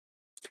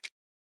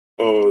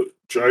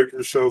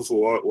 Jagger sounds a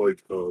lot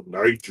like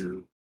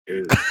Niger,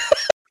 and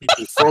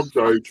people from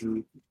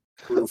Niger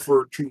were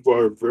referred to by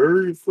a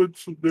very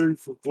offensive name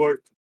for black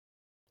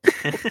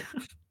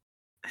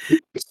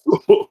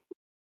people.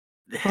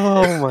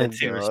 Oh my That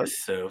scene was god.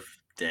 just so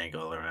dang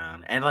all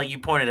around. And like you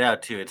pointed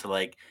out too, it's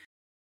like,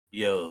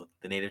 yo,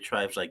 the native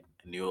tribes like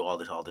knew all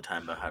this all the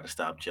time about how to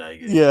stop Jiger.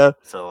 Yeah.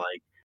 So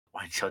like,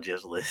 why don't y'all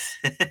just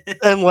listen?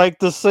 And like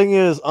the thing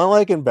is,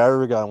 unlike in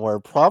Baragon, where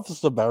props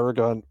to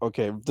Baragon,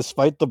 okay,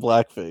 despite the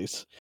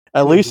blackface,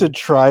 at least it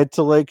tried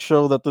to like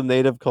show that the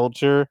native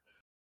culture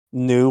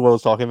knew what I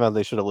was talking about.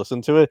 They should have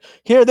listened to it.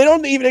 Here, they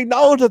don't even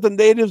acknowledge that the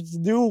natives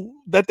knew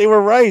that they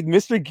were right.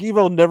 Mr.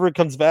 Givo never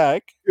comes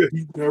back. Yeah,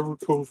 he never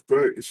comes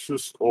back. It's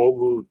just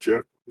all the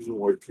Japanese and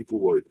white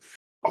people like,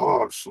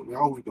 so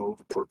now we know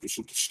the purpose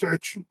of the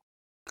statue.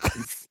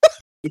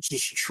 This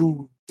is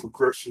true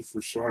progressive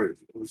for science.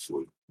 It's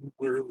like,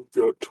 we really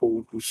got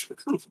told this.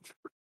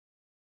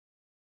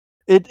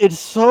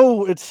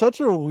 It's such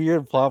a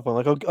weird plot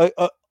point.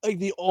 Like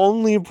the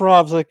only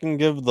props I can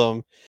give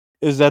them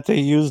is that they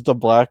used a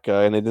black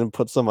guy and they didn't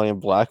put somebody in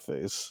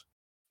blackface.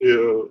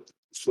 Yeah,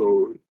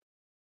 so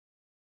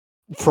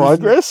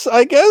Progress,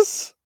 I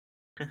guess.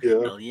 yeah.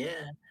 Well,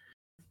 yeah,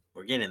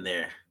 we're getting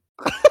there.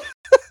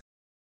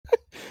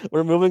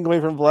 We're moving away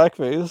from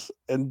blackface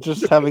and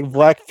just having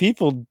black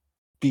people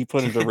be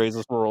put into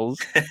racist roles.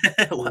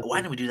 Why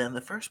didn't we do that in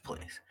the first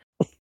place?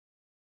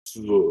 This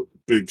is a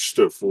big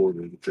step forward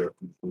in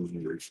Japanese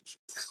movie races.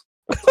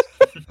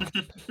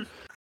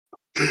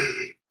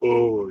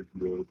 Oh my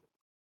god.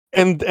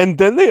 And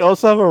then they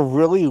also have a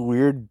really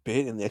weird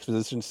bit in the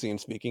exposition scene,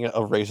 speaking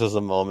of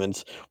racism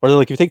moments, where they're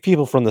like, if you take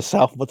people from the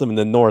south, put them in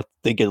the north,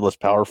 they get less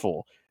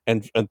powerful.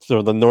 And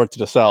so the north to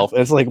the south.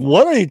 And it's like,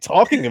 what are you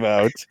talking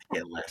about?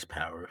 Get less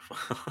powerful.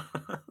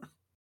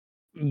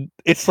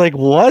 It's like,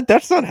 what?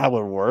 That's not how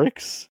it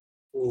works.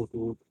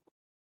 Mhm.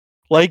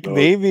 Like, No.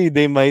 maybe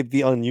they might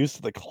be unused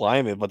to the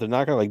climate, but they're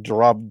not gonna like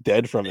drop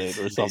dead from it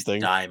or They just something.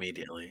 die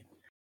immediately.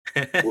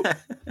 As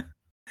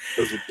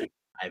a,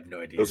 I have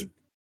no idea. as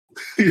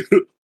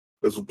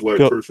as a black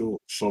Go- person, when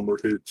summer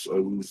hits, I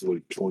lose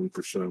like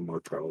 20% of my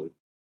palate.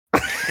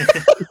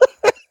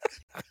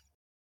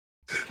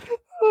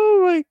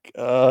 Oh my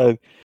god.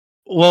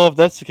 Well, if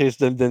that's the case,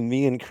 then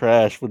me and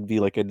Crash would be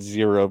like at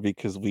 0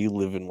 because we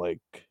live in like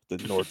the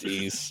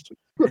northeast.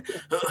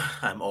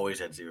 I'm always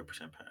at 0%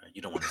 power.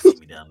 You don't want to see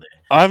me down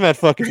I'm at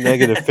fucking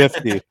negative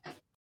 50.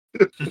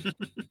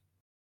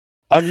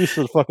 I'm used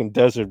to the fucking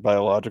desert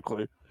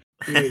biologically.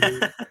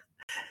 there.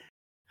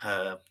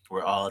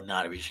 We're all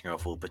not reaching our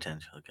full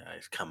potential,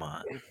 guys. Come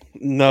on.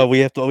 No, we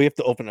have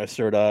to open our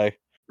third eye.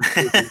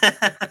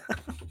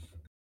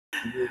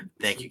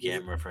 Thank you,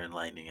 Gamera, for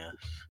enlightening us.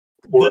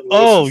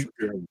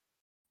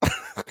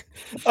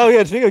 Oh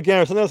yeah, speaking of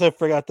Gamera, something else I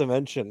forgot to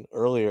mention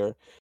earlier.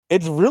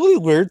 It's really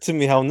weird to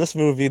me how in this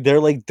movie they're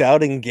like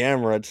doubting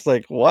Gamera. It's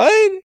like,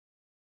 what?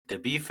 To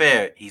be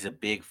fair, he's a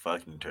big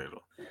fucking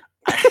turtle.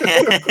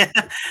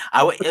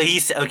 He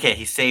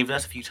saved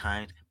us a few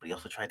times, but he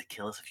also tried to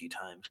kill us a few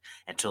times.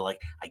 And so,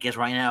 like, I guess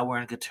right now we're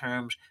on good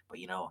terms. But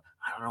I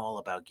don't know all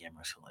about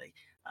Gamera, so like,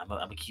 I'm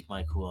gonna keep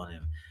my cool on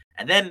him.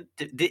 And then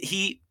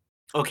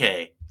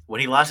when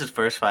he lost his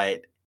first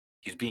fight,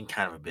 he was being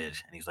kind of a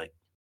bitch, and he's like,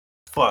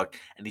 "Fuck,"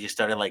 and he just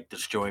started like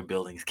destroying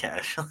buildings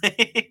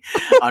casually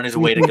on his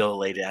way to go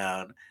lay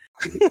down.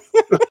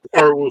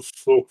 Part was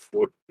so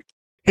funny.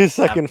 His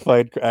second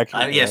fight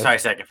actually.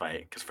 Second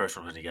fight, because first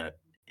one when he got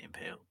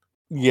impaled.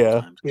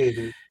 Yeah.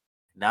 Times.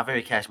 Not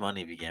very cash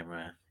money,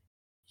 Gamera.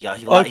 Yeah,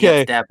 he got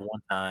Okay. stabbed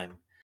one time.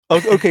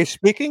 Okay,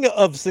 speaking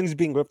of things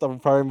being ripped off in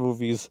prior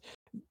movies,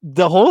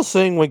 the whole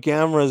thing with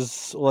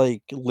Gamera's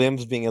like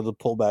limbs being able to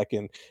pull back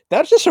in,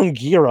 that's just from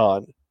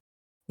Giron.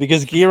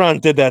 Because Giron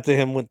did that to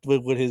him with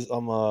his It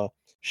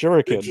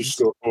shurikens. just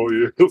go, oh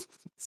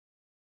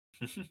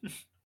yeah.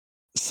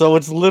 So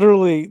it's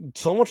literally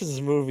so much of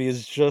this movie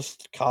is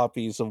just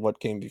copies of what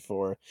came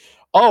before.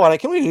 Oh, and I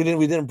can't believe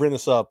we didn't bring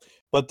this up,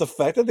 but the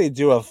fact that they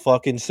do a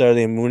fucking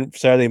Saturday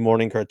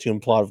morning cartoon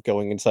plot of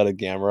going inside a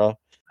Gamera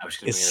I was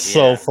gonna is bring it up.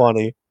 so Yeah,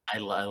 funny. I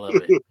love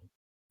it.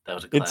 That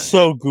was a It's classic.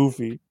 so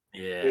goofy.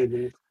 Yeah,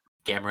 Mhm.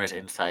 Gamera's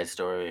inside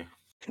story.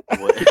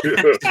 What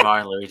Yeah. Tamar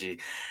and Luigi.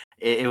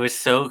 It was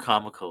so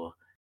comical.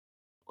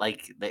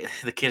 Like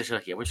the kids are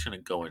like, yeah, we're just gonna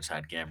go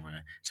inside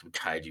Gamera, some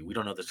kaiju. We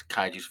don't know this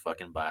kaiju's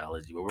fucking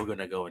biology, but we're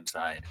gonna go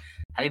inside.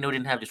 How do you know it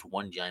didn't have just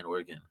one giant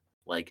organ?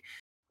 Like,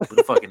 who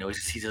the fucking knows?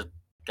 He's a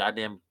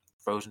goddamn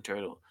frozen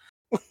turtle.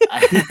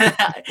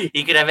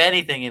 He could have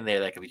anything in there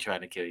that could be trying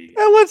to kill you.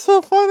 And what's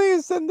so funny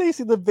is then they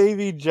see the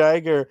baby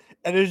Jagger,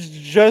 and it's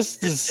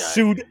just the It's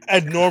suit Jagger.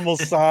 at normal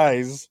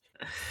size.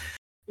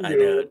 I Yeah.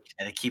 know,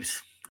 and it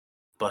keeps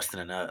busting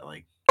a nut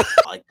like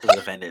to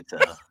defend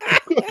itself.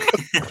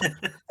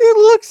 It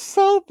looks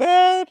so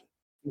bad.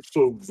 It's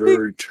so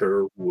very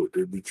terrible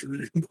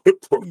imagery.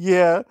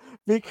 Yeah,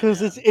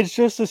 because Yeah. it's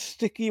just a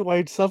sticky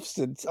white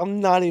substance. I'm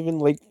not even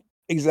like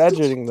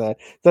exaggerating that.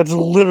 That's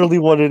literally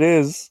what it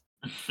is.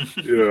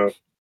 Yeah.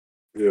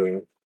 Yeah.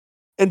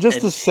 And just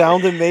the And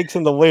sound it makes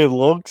and the way it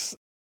looks.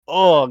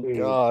 Oh Mm.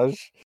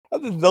 gosh. How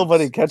did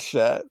nobody catch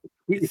that?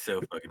 it's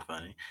so fucking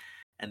funny.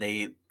 And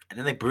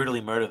then they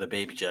brutally murder the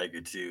baby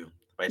Jagger too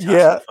by tossing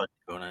Yeah. the fucking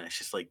donut. It's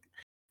just like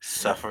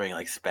suffering,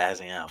 like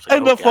spazzing out. It's like,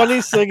 And oh the god.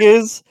 funniest thing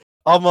is,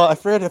 I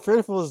forget if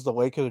it was the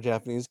Waco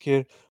Japanese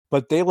kid,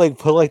 but they like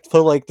put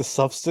the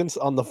substance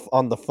on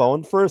the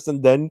phone first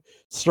and then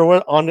throw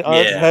it on its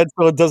Yeah. head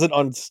so it doesn't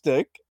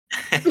unstick.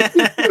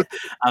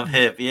 I'm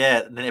hip,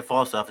 yeah. And then it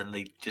falls off, and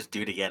they just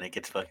do it again. It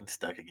gets fucking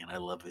stuck again. I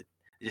love it.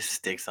 It just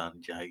sticks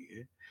on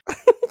Jagger.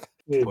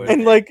 Poor Mhm.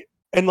 thing.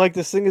 And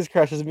this thing is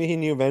Crash, as me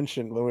and you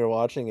mentioned when we were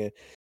watching it.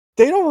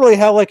 They don't really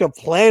have like a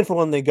plan for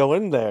when they go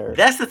in there.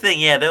 That's the thing,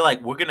 yeah. They're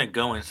like, we're gonna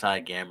go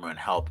inside Gamera and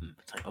help him.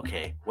 It's like,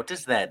 okay, what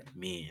does that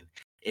mean?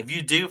 If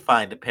you do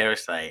find a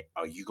parasite,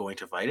 are you going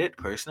to fight it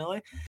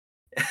personally?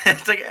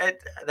 It's like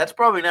that's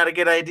probably not a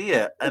good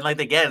idea. And like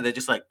again, they're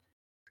just like,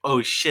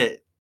 oh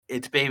shit,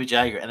 it's Baby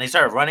Jagger, and they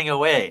start running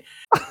away.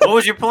 What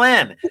was your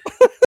plan?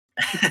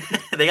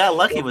 They got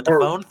lucky with the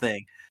phone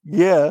thing.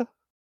 Yeah.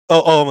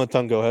 Oh, my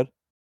tongue. Go ahead.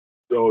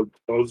 I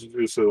was just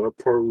gonna say that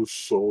part was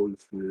so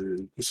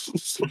infuriating. It's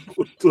just like,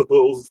 what the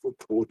hell's the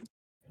point?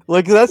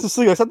 Like that's the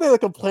thing. Like something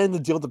like a plan to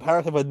deal with the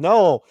parasite, but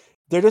no,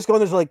 they're just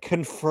going to like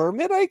confirm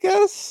it. I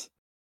guess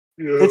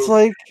Yeah. it's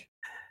like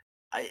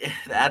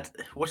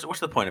What's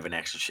the point of an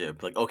extra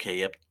ship? Like, okay,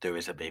 yep, there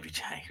is a Baby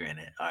Jagger in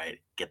it. All right,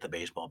 get the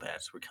baseball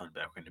bats. We're coming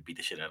back. We're gonna beat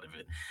the shit out of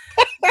it.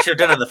 Should have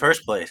done it in the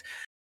first place.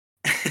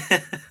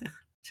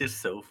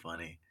 Just so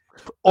funny.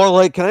 or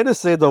like, can I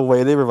just say the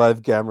way they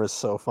revive Gamera is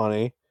so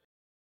funny.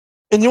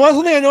 And you want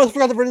something I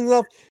forgot to bring this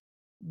up.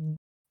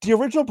 The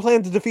original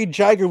plan to defeat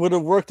Jagger would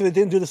have worked if they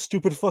didn't do the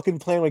stupid fucking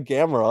plan with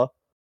Gamera.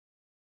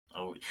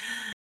 Oh,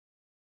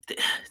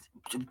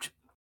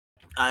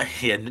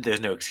 yeah, there's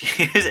no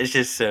excuse. It's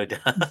just so dumb.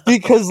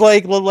 Because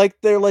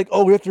they're like,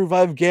 oh, we have to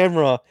revive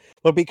Gamera,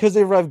 but because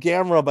they revive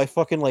Gamera by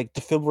fucking like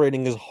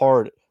defibrillating his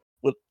heart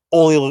with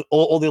all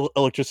the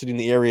electricity in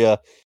the area,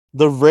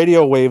 the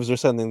radio waves they're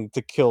sending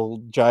to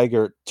kill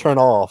Jagger turn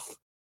off.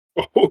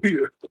 Oh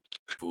yeah.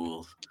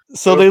 Fools.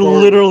 So That they part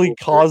was literally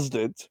so caused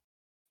it.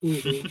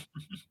 Mhm.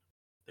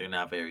 They're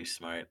not very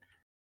smart.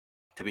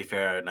 To be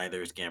fair,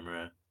 neither is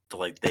Gamera. So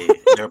like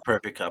they're a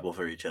perfect couple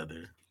for each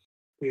other.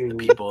 The Mhm.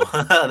 people,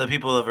 the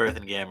people of Earth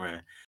and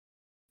Gamera.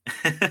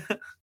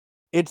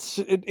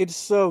 It's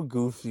so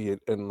goofy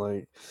and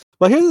like,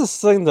 but here's the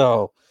thing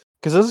though,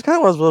 because this is kind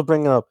of what I was going to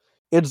bring up.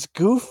 It's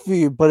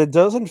goofy, but it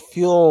doesn't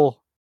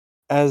feel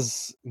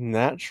as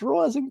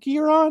natural as in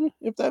Giron,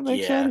 if that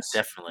makes Yeah, sense.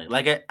 definitely.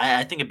 Like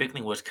I think a big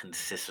thing was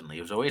consistently.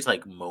 It was always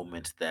like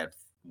moments that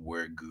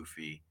were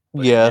goofy,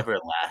 but it Yeah, never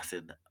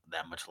lasted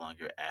that much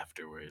longer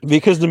afterwards.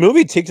 because the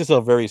movie takes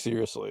itself very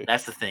seriously.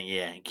 That's the thing,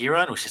 yeah.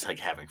 Giron was just like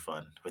having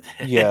fun with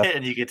it. Yeah.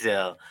 And you could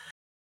tell.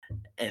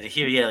 And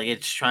here, yeah, like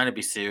it's trying to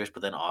be serious,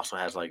 but then also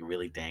has like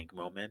really dank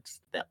moments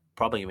that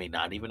probably may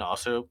not even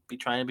also be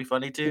trying to be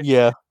funny too.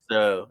 Yeah,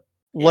 So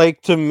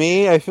like to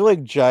me, I feel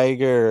like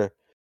Jagger.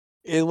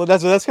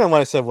 That's kind of what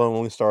I said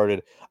when we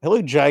started. I feel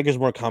like Jagger's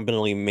more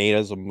competently made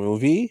as a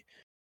movie,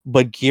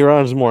 but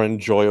Giron's more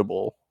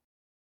enjoyable.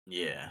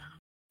 yeah.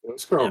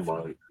 That's kind of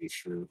Definitely. my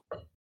issue.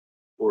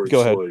 Or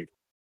Go it's ahead. like,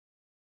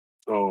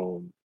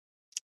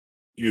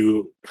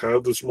 you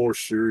have this more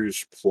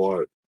serious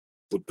plot,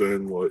 but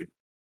then like,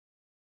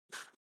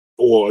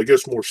 well, I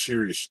guess more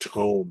serious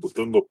tone, but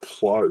then the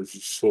plot is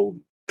just so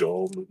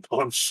dumb and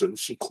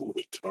nonsensical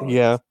at times.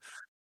 Yeah, It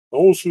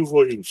almost feels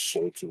like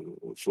insulting.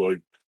 It's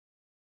like,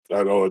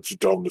 I know it's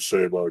dumb to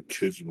say about a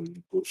kids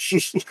movie, but it's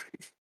just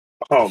like,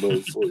 I don't know.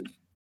 It's like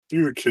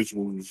even kids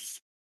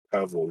movies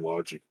have a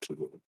logic to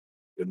them,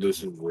 and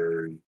this is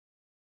very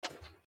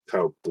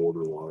kind of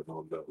borderline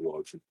on that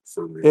logic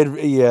for me. It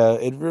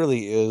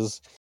really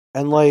is.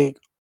 And like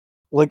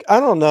I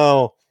don't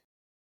know,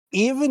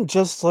 even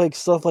just like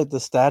stuff like the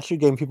statue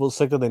game, people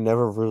say that they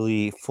never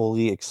really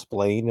fully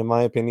explained, in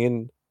my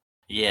opinion.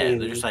 Yeah,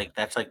 they're just like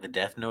that's like the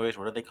death noise.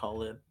 What do they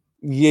call it?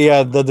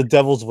 Yeah, the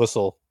devil's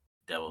whistle.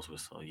 Devil's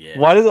whistle. Yeah.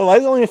 Why does it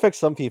only affect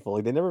some people?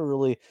 Like they never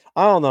really.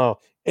 I don't know.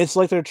 It's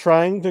like they're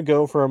trying to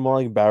go for a more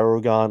like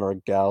Barugan or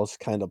Gauss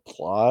kind of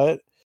plot,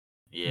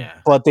 Yeah.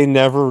 but they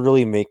never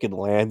really make it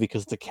land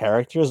because the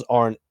characters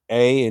aren't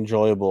A,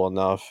 enjoyable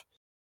enough,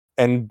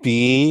 and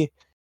B,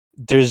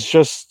 there's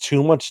just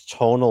too much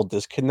tonal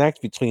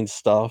disconnect between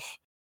stuff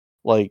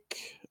like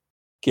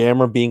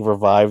Gamera being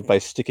revived by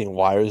sticking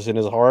wires in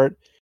his heart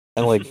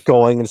and like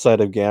going inside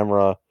of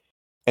Gamera,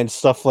 and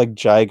stuff like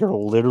Jiger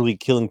literally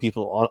killing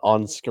people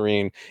on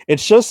screen.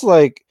 It's just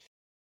like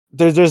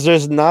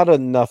there's not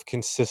enough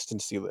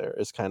consistency there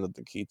is kind of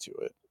the key to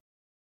it.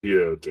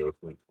 Yeah,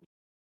 definitely.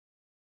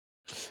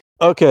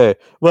 Okay,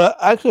 well,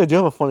 actually, I do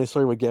have a funny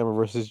story with Gamera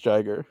versus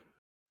Jiger.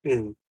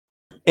 Mhm.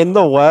 In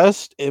the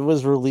West, it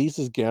was released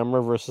as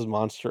Gamera versus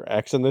Monster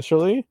X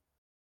initially.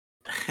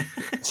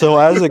 So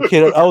as a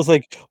kid, I was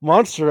like,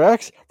 Monster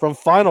X from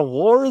Final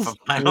Wars? From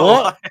Final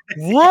What?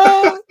 Wars.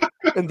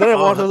 What? And then I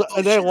Oh, watched oh,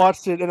 and then I shit.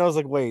 watched it and I was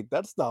like, wait,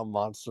 that's not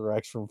Monster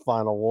X from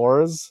Final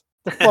Wars.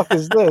 The fuck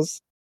is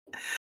this?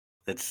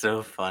 That's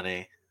so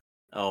funny.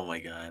 Oh my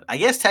god. I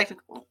guess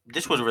technically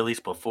this was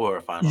released before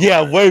Final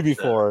Yeah, Wars. way so-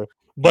 before.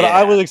 But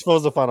I yeah. was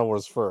exposed to Final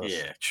Wars first.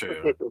 Yeah,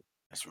 true.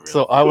 That's real.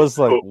 So I was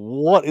like, So-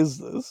 what is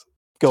this?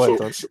 Go ahead,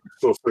 Tom.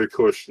 So fake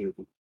question: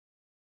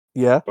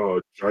 Yeah?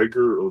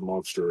 Jiger or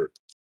Monster X?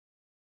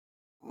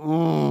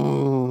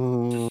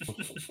 Mm,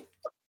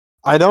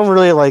 I don't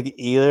really like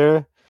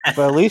either,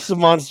 but at least the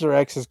Monster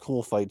X has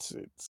cool fight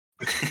suits.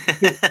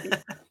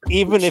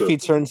 Even if he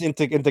turns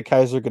into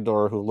Kaiser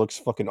Ghidorah, who looks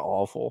fucking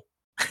awful.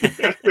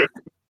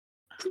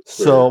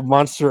 So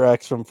Monster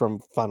X from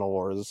Final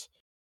Wars.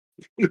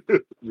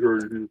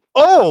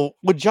 Oh,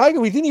 with Jiger,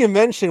 we didn't even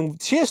mention.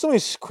 She has so many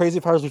crazy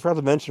powers. We forgot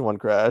to mention one.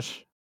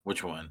 Crash.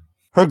 Which one?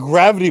 Her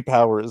gravity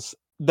powers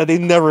that they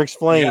never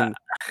explain.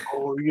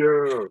 Oh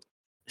yeah.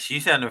 She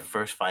used it in her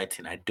first fight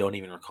scene. I don't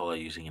even recall her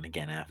using it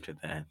again after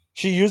that.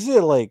 She uses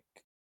it like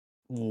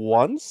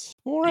once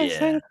more, I Yeah.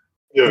 think.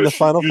 Yeah, In the she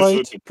final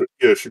uses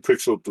fight? she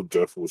picks up the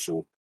death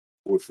whistle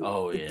with it.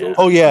 Oh, The yeah. death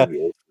Oh, yeah.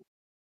 whistle.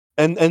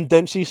 And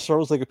then she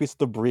throws like a piece of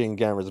debris in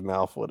Gamera's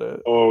mouth with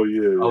it. Oh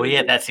yeah. Oh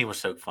yeah, that scene was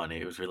so funny.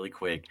 It was really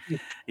quick.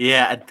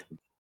 Yeah,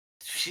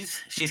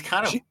 she's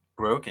kind of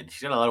broken.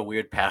 She's got a lot of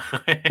weird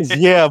powers.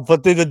 Yeah,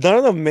 but none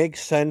of them make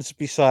sense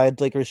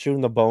besides like her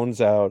shooting the bones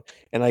out,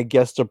 and I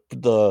guess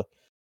the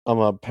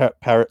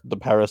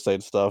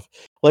parasite stuff.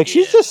 Like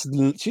she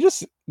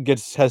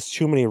just has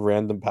too many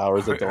random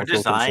powers Her that don't feel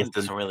design consistent.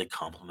 doesn't really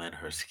complement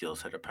her skill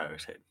set or power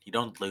set. You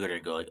don't look at her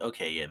and go like,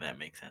 okay, yeah, that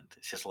makes sense.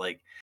 It's just like,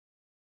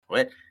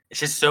 what? It's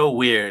just so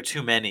weird,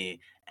 too many,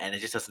 and it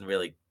just doesn't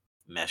really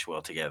mesh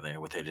well together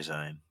with her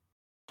design.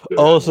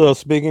 Also,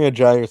 speaking of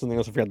Jiger, something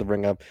else I forgot to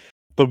bring up.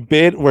 The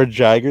bit where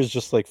Jiger's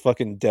just like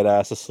fucking dead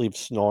ass asleep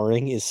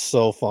snoring is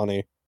so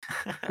funny.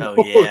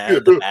 Oh yeah,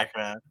 in the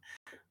background.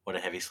 What a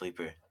heavy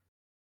sleeper.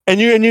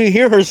 And you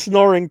hear her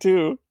snoring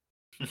too.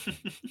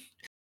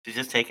 She's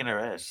just taking a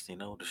rest,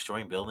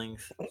 destroying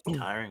buildings,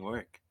 tiring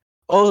work.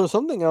 Oh,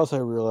 something else I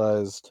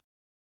realized.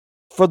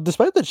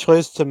 Despite the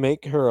choice to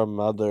make her a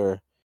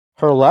mother,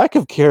 her lack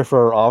of care for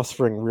her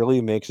offspring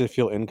really makes it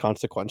feel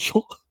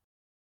inconsequential.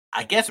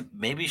 I guess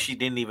maybe she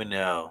didn't even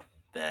know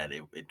that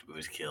it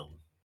was killed.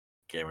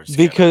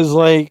 Because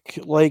like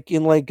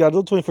in like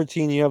Godzilla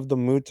 2014, you have the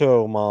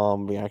Muto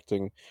mom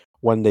reacting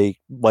when they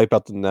wipe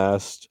out the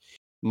nest.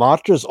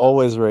 Mothra's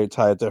always very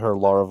tied to her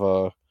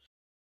larva.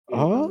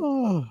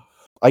 Oh,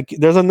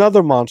 there's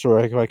another monster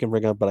I can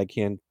bring up, but I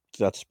can't.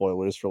 That's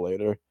spoilers for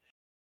later.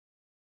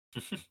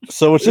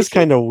 So it's just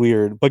kind of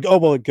weird. But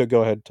well,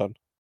 go ahead, Ton.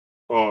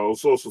 I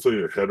was also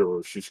thinking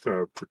Hedera. She's kind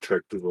of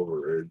protective of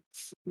her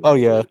eggs. Oh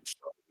yeah,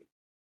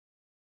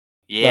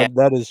 yeah.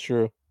 that is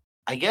true.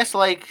 I guess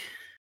like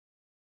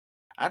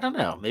I don't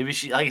know. Maybe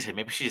she, like I said,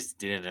 maybe she just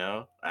didn't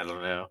know. I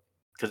don't know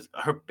because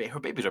her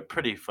babies are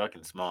pretty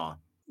fucking small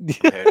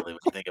comparatively when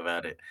you think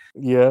about it.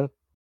 Yeah,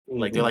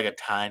 like they're like a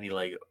tiny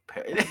like.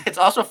 It's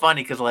also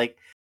funny because like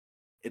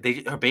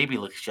her baby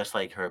looks just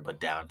like her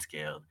but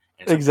downscaled.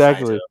 And it's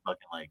exactly. The size of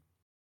fucking like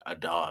a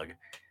dog,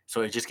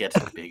 so it just gets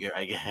bigger.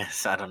 I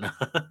guess I don't know.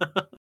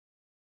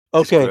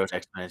 Okay.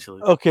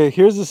 Exponentially. Okay,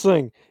 here's the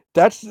thing.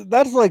 That's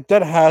like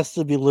that has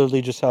to be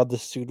literally just how the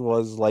suit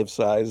was life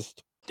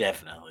sized.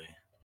 Definitely.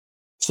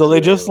 So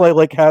they just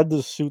like had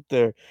the suit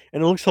there,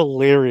 and it looks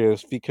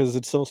hilarious because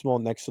it's so small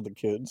next to the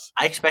kids.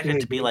 I expect it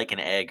to be like an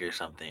egg or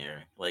something,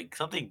 or like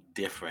something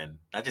different,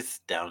 not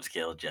just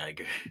downscale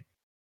Jiger.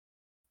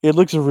 It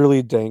looks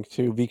really dank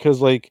too because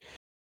like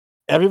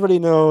everybody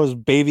knows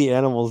baby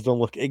animals don't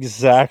look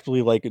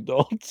exactly like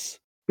adults.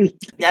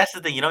 That's the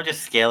thing. You don't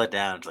just scale it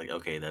down. It's like,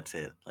 okay, that's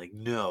it. Like,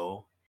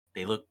 no,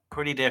 they look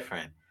pretty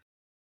different.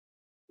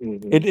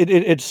 Mhm.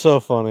 It's so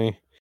funny.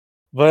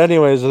 But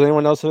anyways, does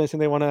anyone else have anything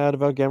they want to add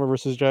about Gamma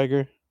versus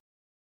Jagger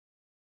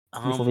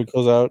before we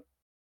close out?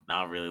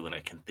 Not really what I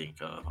can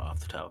think of off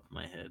the top of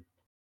my head.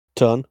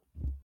 Ton.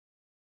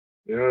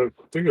 Yeah, I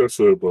think I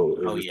said about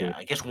Oh yeah, everything.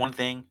 I guess one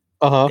thing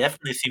Uh-huh.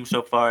 definitely seems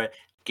so far.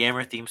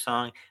 Gamma theme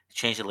song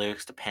change the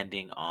lyrics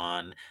depending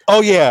on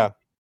Oh the yeah. movie.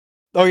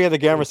 Oh yeah, the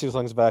Gamma theme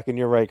song's back, and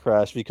you're right,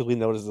 Crash, because we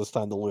noticed this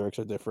time the lyrics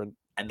are different.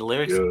 And the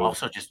lyrics Yeah.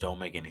 also just don't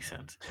make any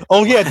sense.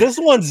 Oh yeah, this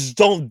one's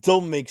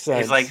don't make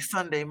sense. It's like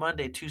Sunday,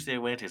 Monday, Tuesday,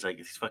 Wednesday. It's like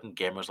these fucking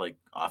Gamma's like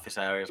office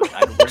hours. Like,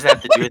 what does that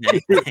have to do with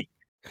anything?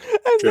 and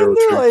then Carol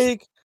they're takes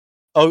like,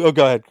 oh,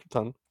 go ahead,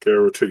 Ton.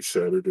 Carol takes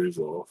Saturdays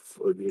off.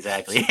 I guess.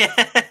 Exactly.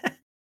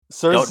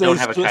 Thursdays,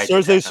 have a kaiju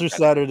Thursdays attack through on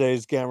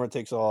Saturdays, Gamma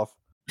takes off.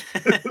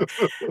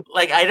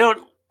 Like I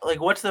don't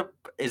like. What's the?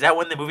 Is that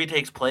when the movie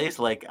takes place?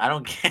 Like I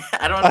don't get.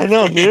 I don't. I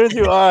know, Understand. neither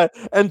do I.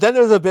 And then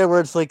there's a bit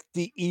where it's like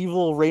the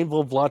evil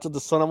rainbow blotch of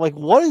the sun. I'm like,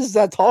 what is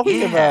that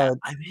talking Yeah, about?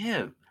 I'm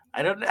him.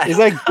 I don't. Is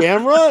that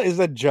Gamma? Is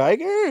that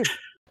Jagger?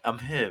 I'm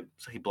him.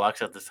 So he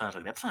blocks out the sun. I was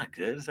like, that's not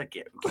good. Is that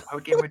why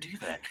would Gamma do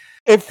that?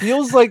 It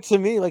feels like to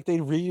me like they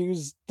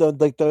reused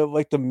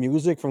the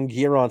music from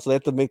Giron, so they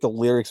have to make the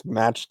lyrics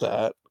match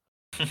that.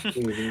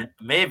 Mhm.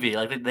 Maybe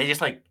like they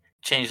just like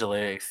change the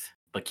lyrics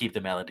but keep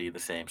the melody the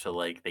same. So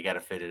like they got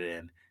to fit it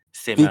in.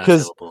 Same amount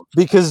of syllables.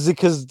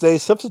 Because they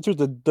substitute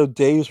the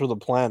days for the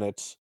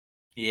planets.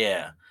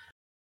 Yeah.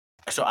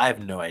 So I have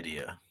no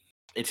idea.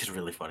 It's just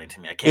really funny to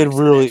me. I can't. It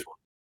really.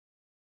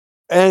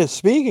 And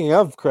speaking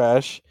of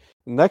Crash,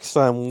 next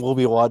time we'll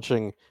be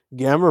watching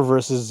Gamma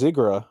versus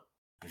Zigra.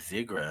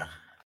 Zigra.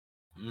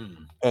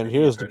 And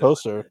here's the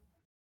poster.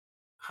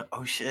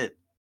 Oh shit!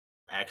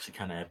 Actually,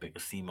 kind of epic. A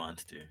sea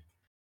monster.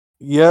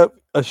 Yep,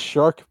 a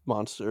shark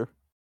monster.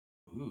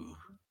 Ooh,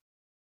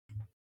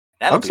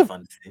 that'll be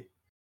fun to see.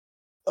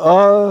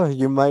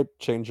 You might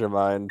change your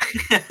mind.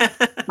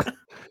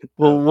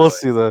 Oh, we'll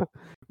see that.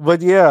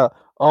 But yeah,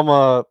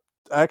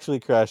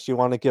 actually, Crash, do you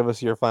want to give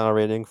us your final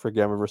rating for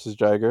Gamma versus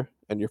Jagger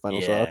and your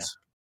final thoughts?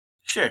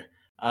 Sure.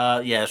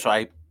 Yeah. So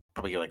I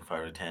probably get like 5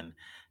 out of 10.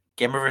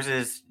 Gamma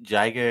versus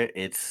Jagger.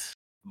 It's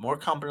more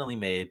competently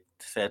made.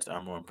 Sets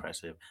are more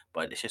impressive,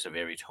 but it's just a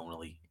very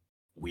tonally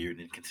weird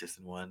and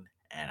inconsistent one.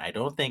 And I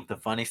don't think the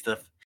funny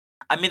stuff.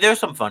 I mean, there's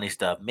some funny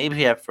stuff. Maybe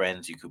if you have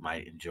friends, you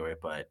might enjoy it,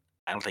 but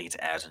I don't think it's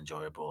as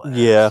enjoyable as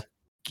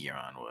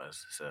Giron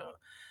was. So,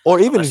 or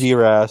even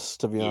Viras,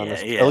 to be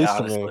honest. Yeah, at least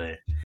honestly. to me.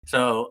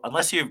 So,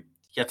 unless you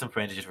get some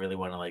friends who just really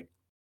want to like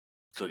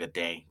do like a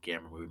day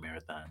Gamma movie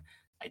marathon,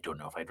 I don't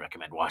know if I'd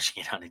recommend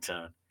watching it on its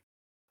own.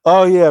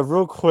 Oh yeah,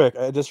 real quick.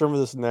 I just remember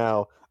this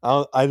now.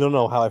 I don't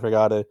know how I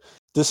forgot it.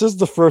 This is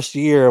the first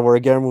year where a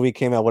Gamma movie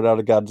came out without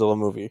a Godzilla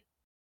movie.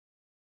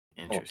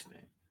 Interesting.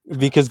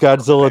 Because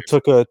Godzilla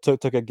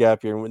took a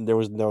gap year when there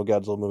was no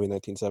Godzilla movie in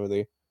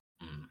 1970.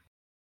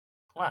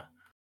 Wow.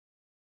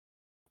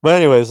 But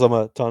anyways, I'm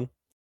a Ton.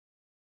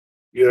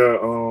 Yeah,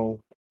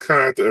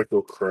 kind of have to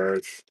echo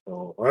Crash.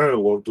 I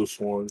love this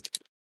one.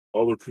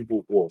 Other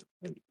people, well,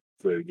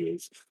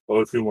 Vegas.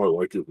 Other people might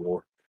like it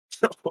more.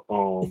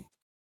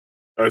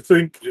 I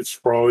think it's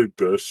probably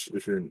best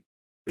if you're.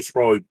 It's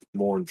probably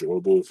more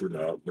enjoyable if you're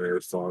not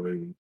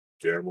marathoning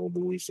Gamma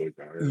movies like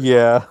I am.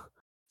 Yeah.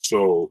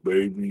 So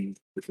maybe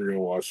if you're gonna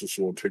watch this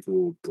one, take a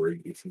little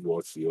break if you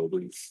watch the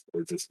others,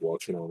 or just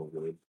watch it on a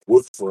whim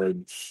with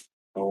friends.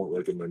 I don't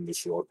recommend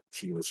this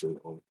watching this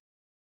at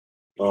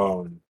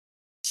home.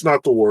 It's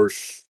not the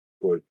worst,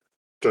 but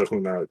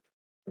definitely not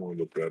one of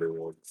the better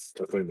ones.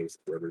 I think there's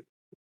better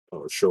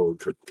show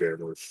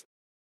cameras.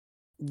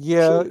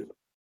 Yeah.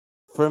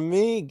 For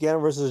me, Gamma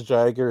versus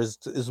Jagger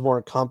is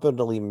more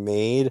competently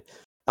made,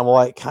 and while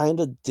I kind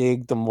of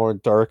dig the more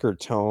darker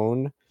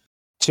tone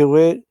to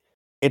it,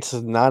 it's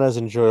not as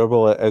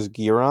enjoyable as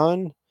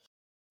Giron.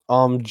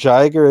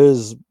 Jagger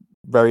is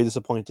very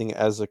disappointing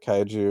as a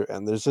kaiju,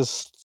 and there's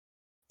just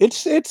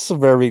it's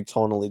very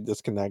tonally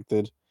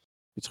disconnected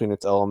between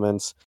its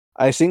elements.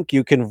 I think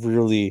you can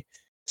really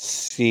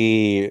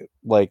see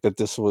like that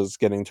this was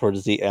getting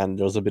towards the end.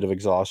 There was a bit of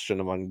exhaustion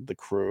among the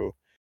crew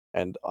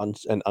and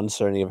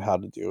uncertainty of how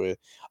to do it.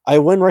 I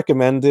wouldn't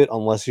recommend it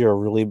unless you're a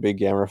really big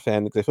Gamma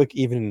fan, because I feel like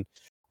even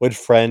with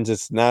friends,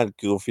 it's not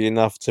goofy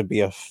enough to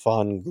be a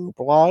fun group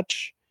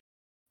watch.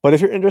 But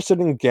if you're interested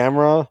in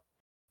Gamma,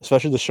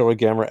 especially the Showa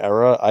Gamma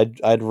era,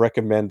 I'd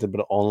recommend it,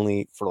 but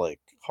only for like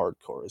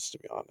hardcores, to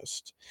be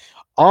honest.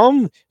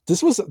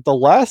 This was the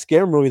last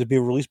Gamma movie to be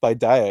released by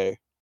Daiei,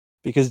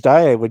 because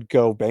Daiei would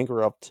go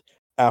bankrupt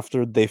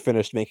after they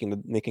finished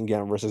making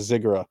Gamma versus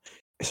Zigra,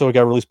 so it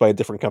got released by a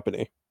different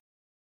company.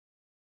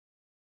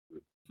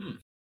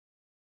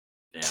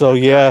 So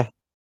yeah,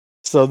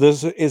 so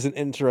this is an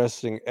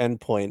interesting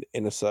endpoint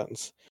in a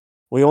sense.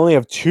 We only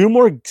have 2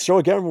 more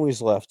Showa Gamma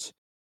movies left,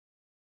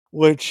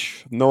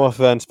 which, no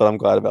offense, but I'm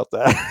glad about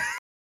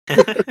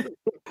that.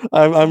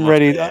 I'm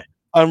ready.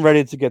 I'm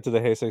ready to get to the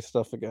Heisei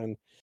stuff again.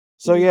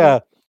 So yeah,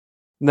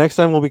 next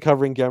time we'll be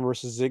covering Gamma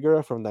vs.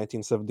 Zigra from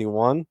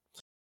 1971.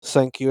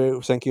 Thank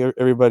you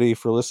everybody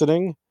for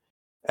listening,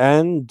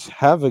 and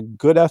have a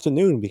good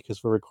afternoon,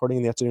 because we're recording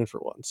in the afternoon for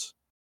once.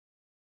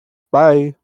 Bye.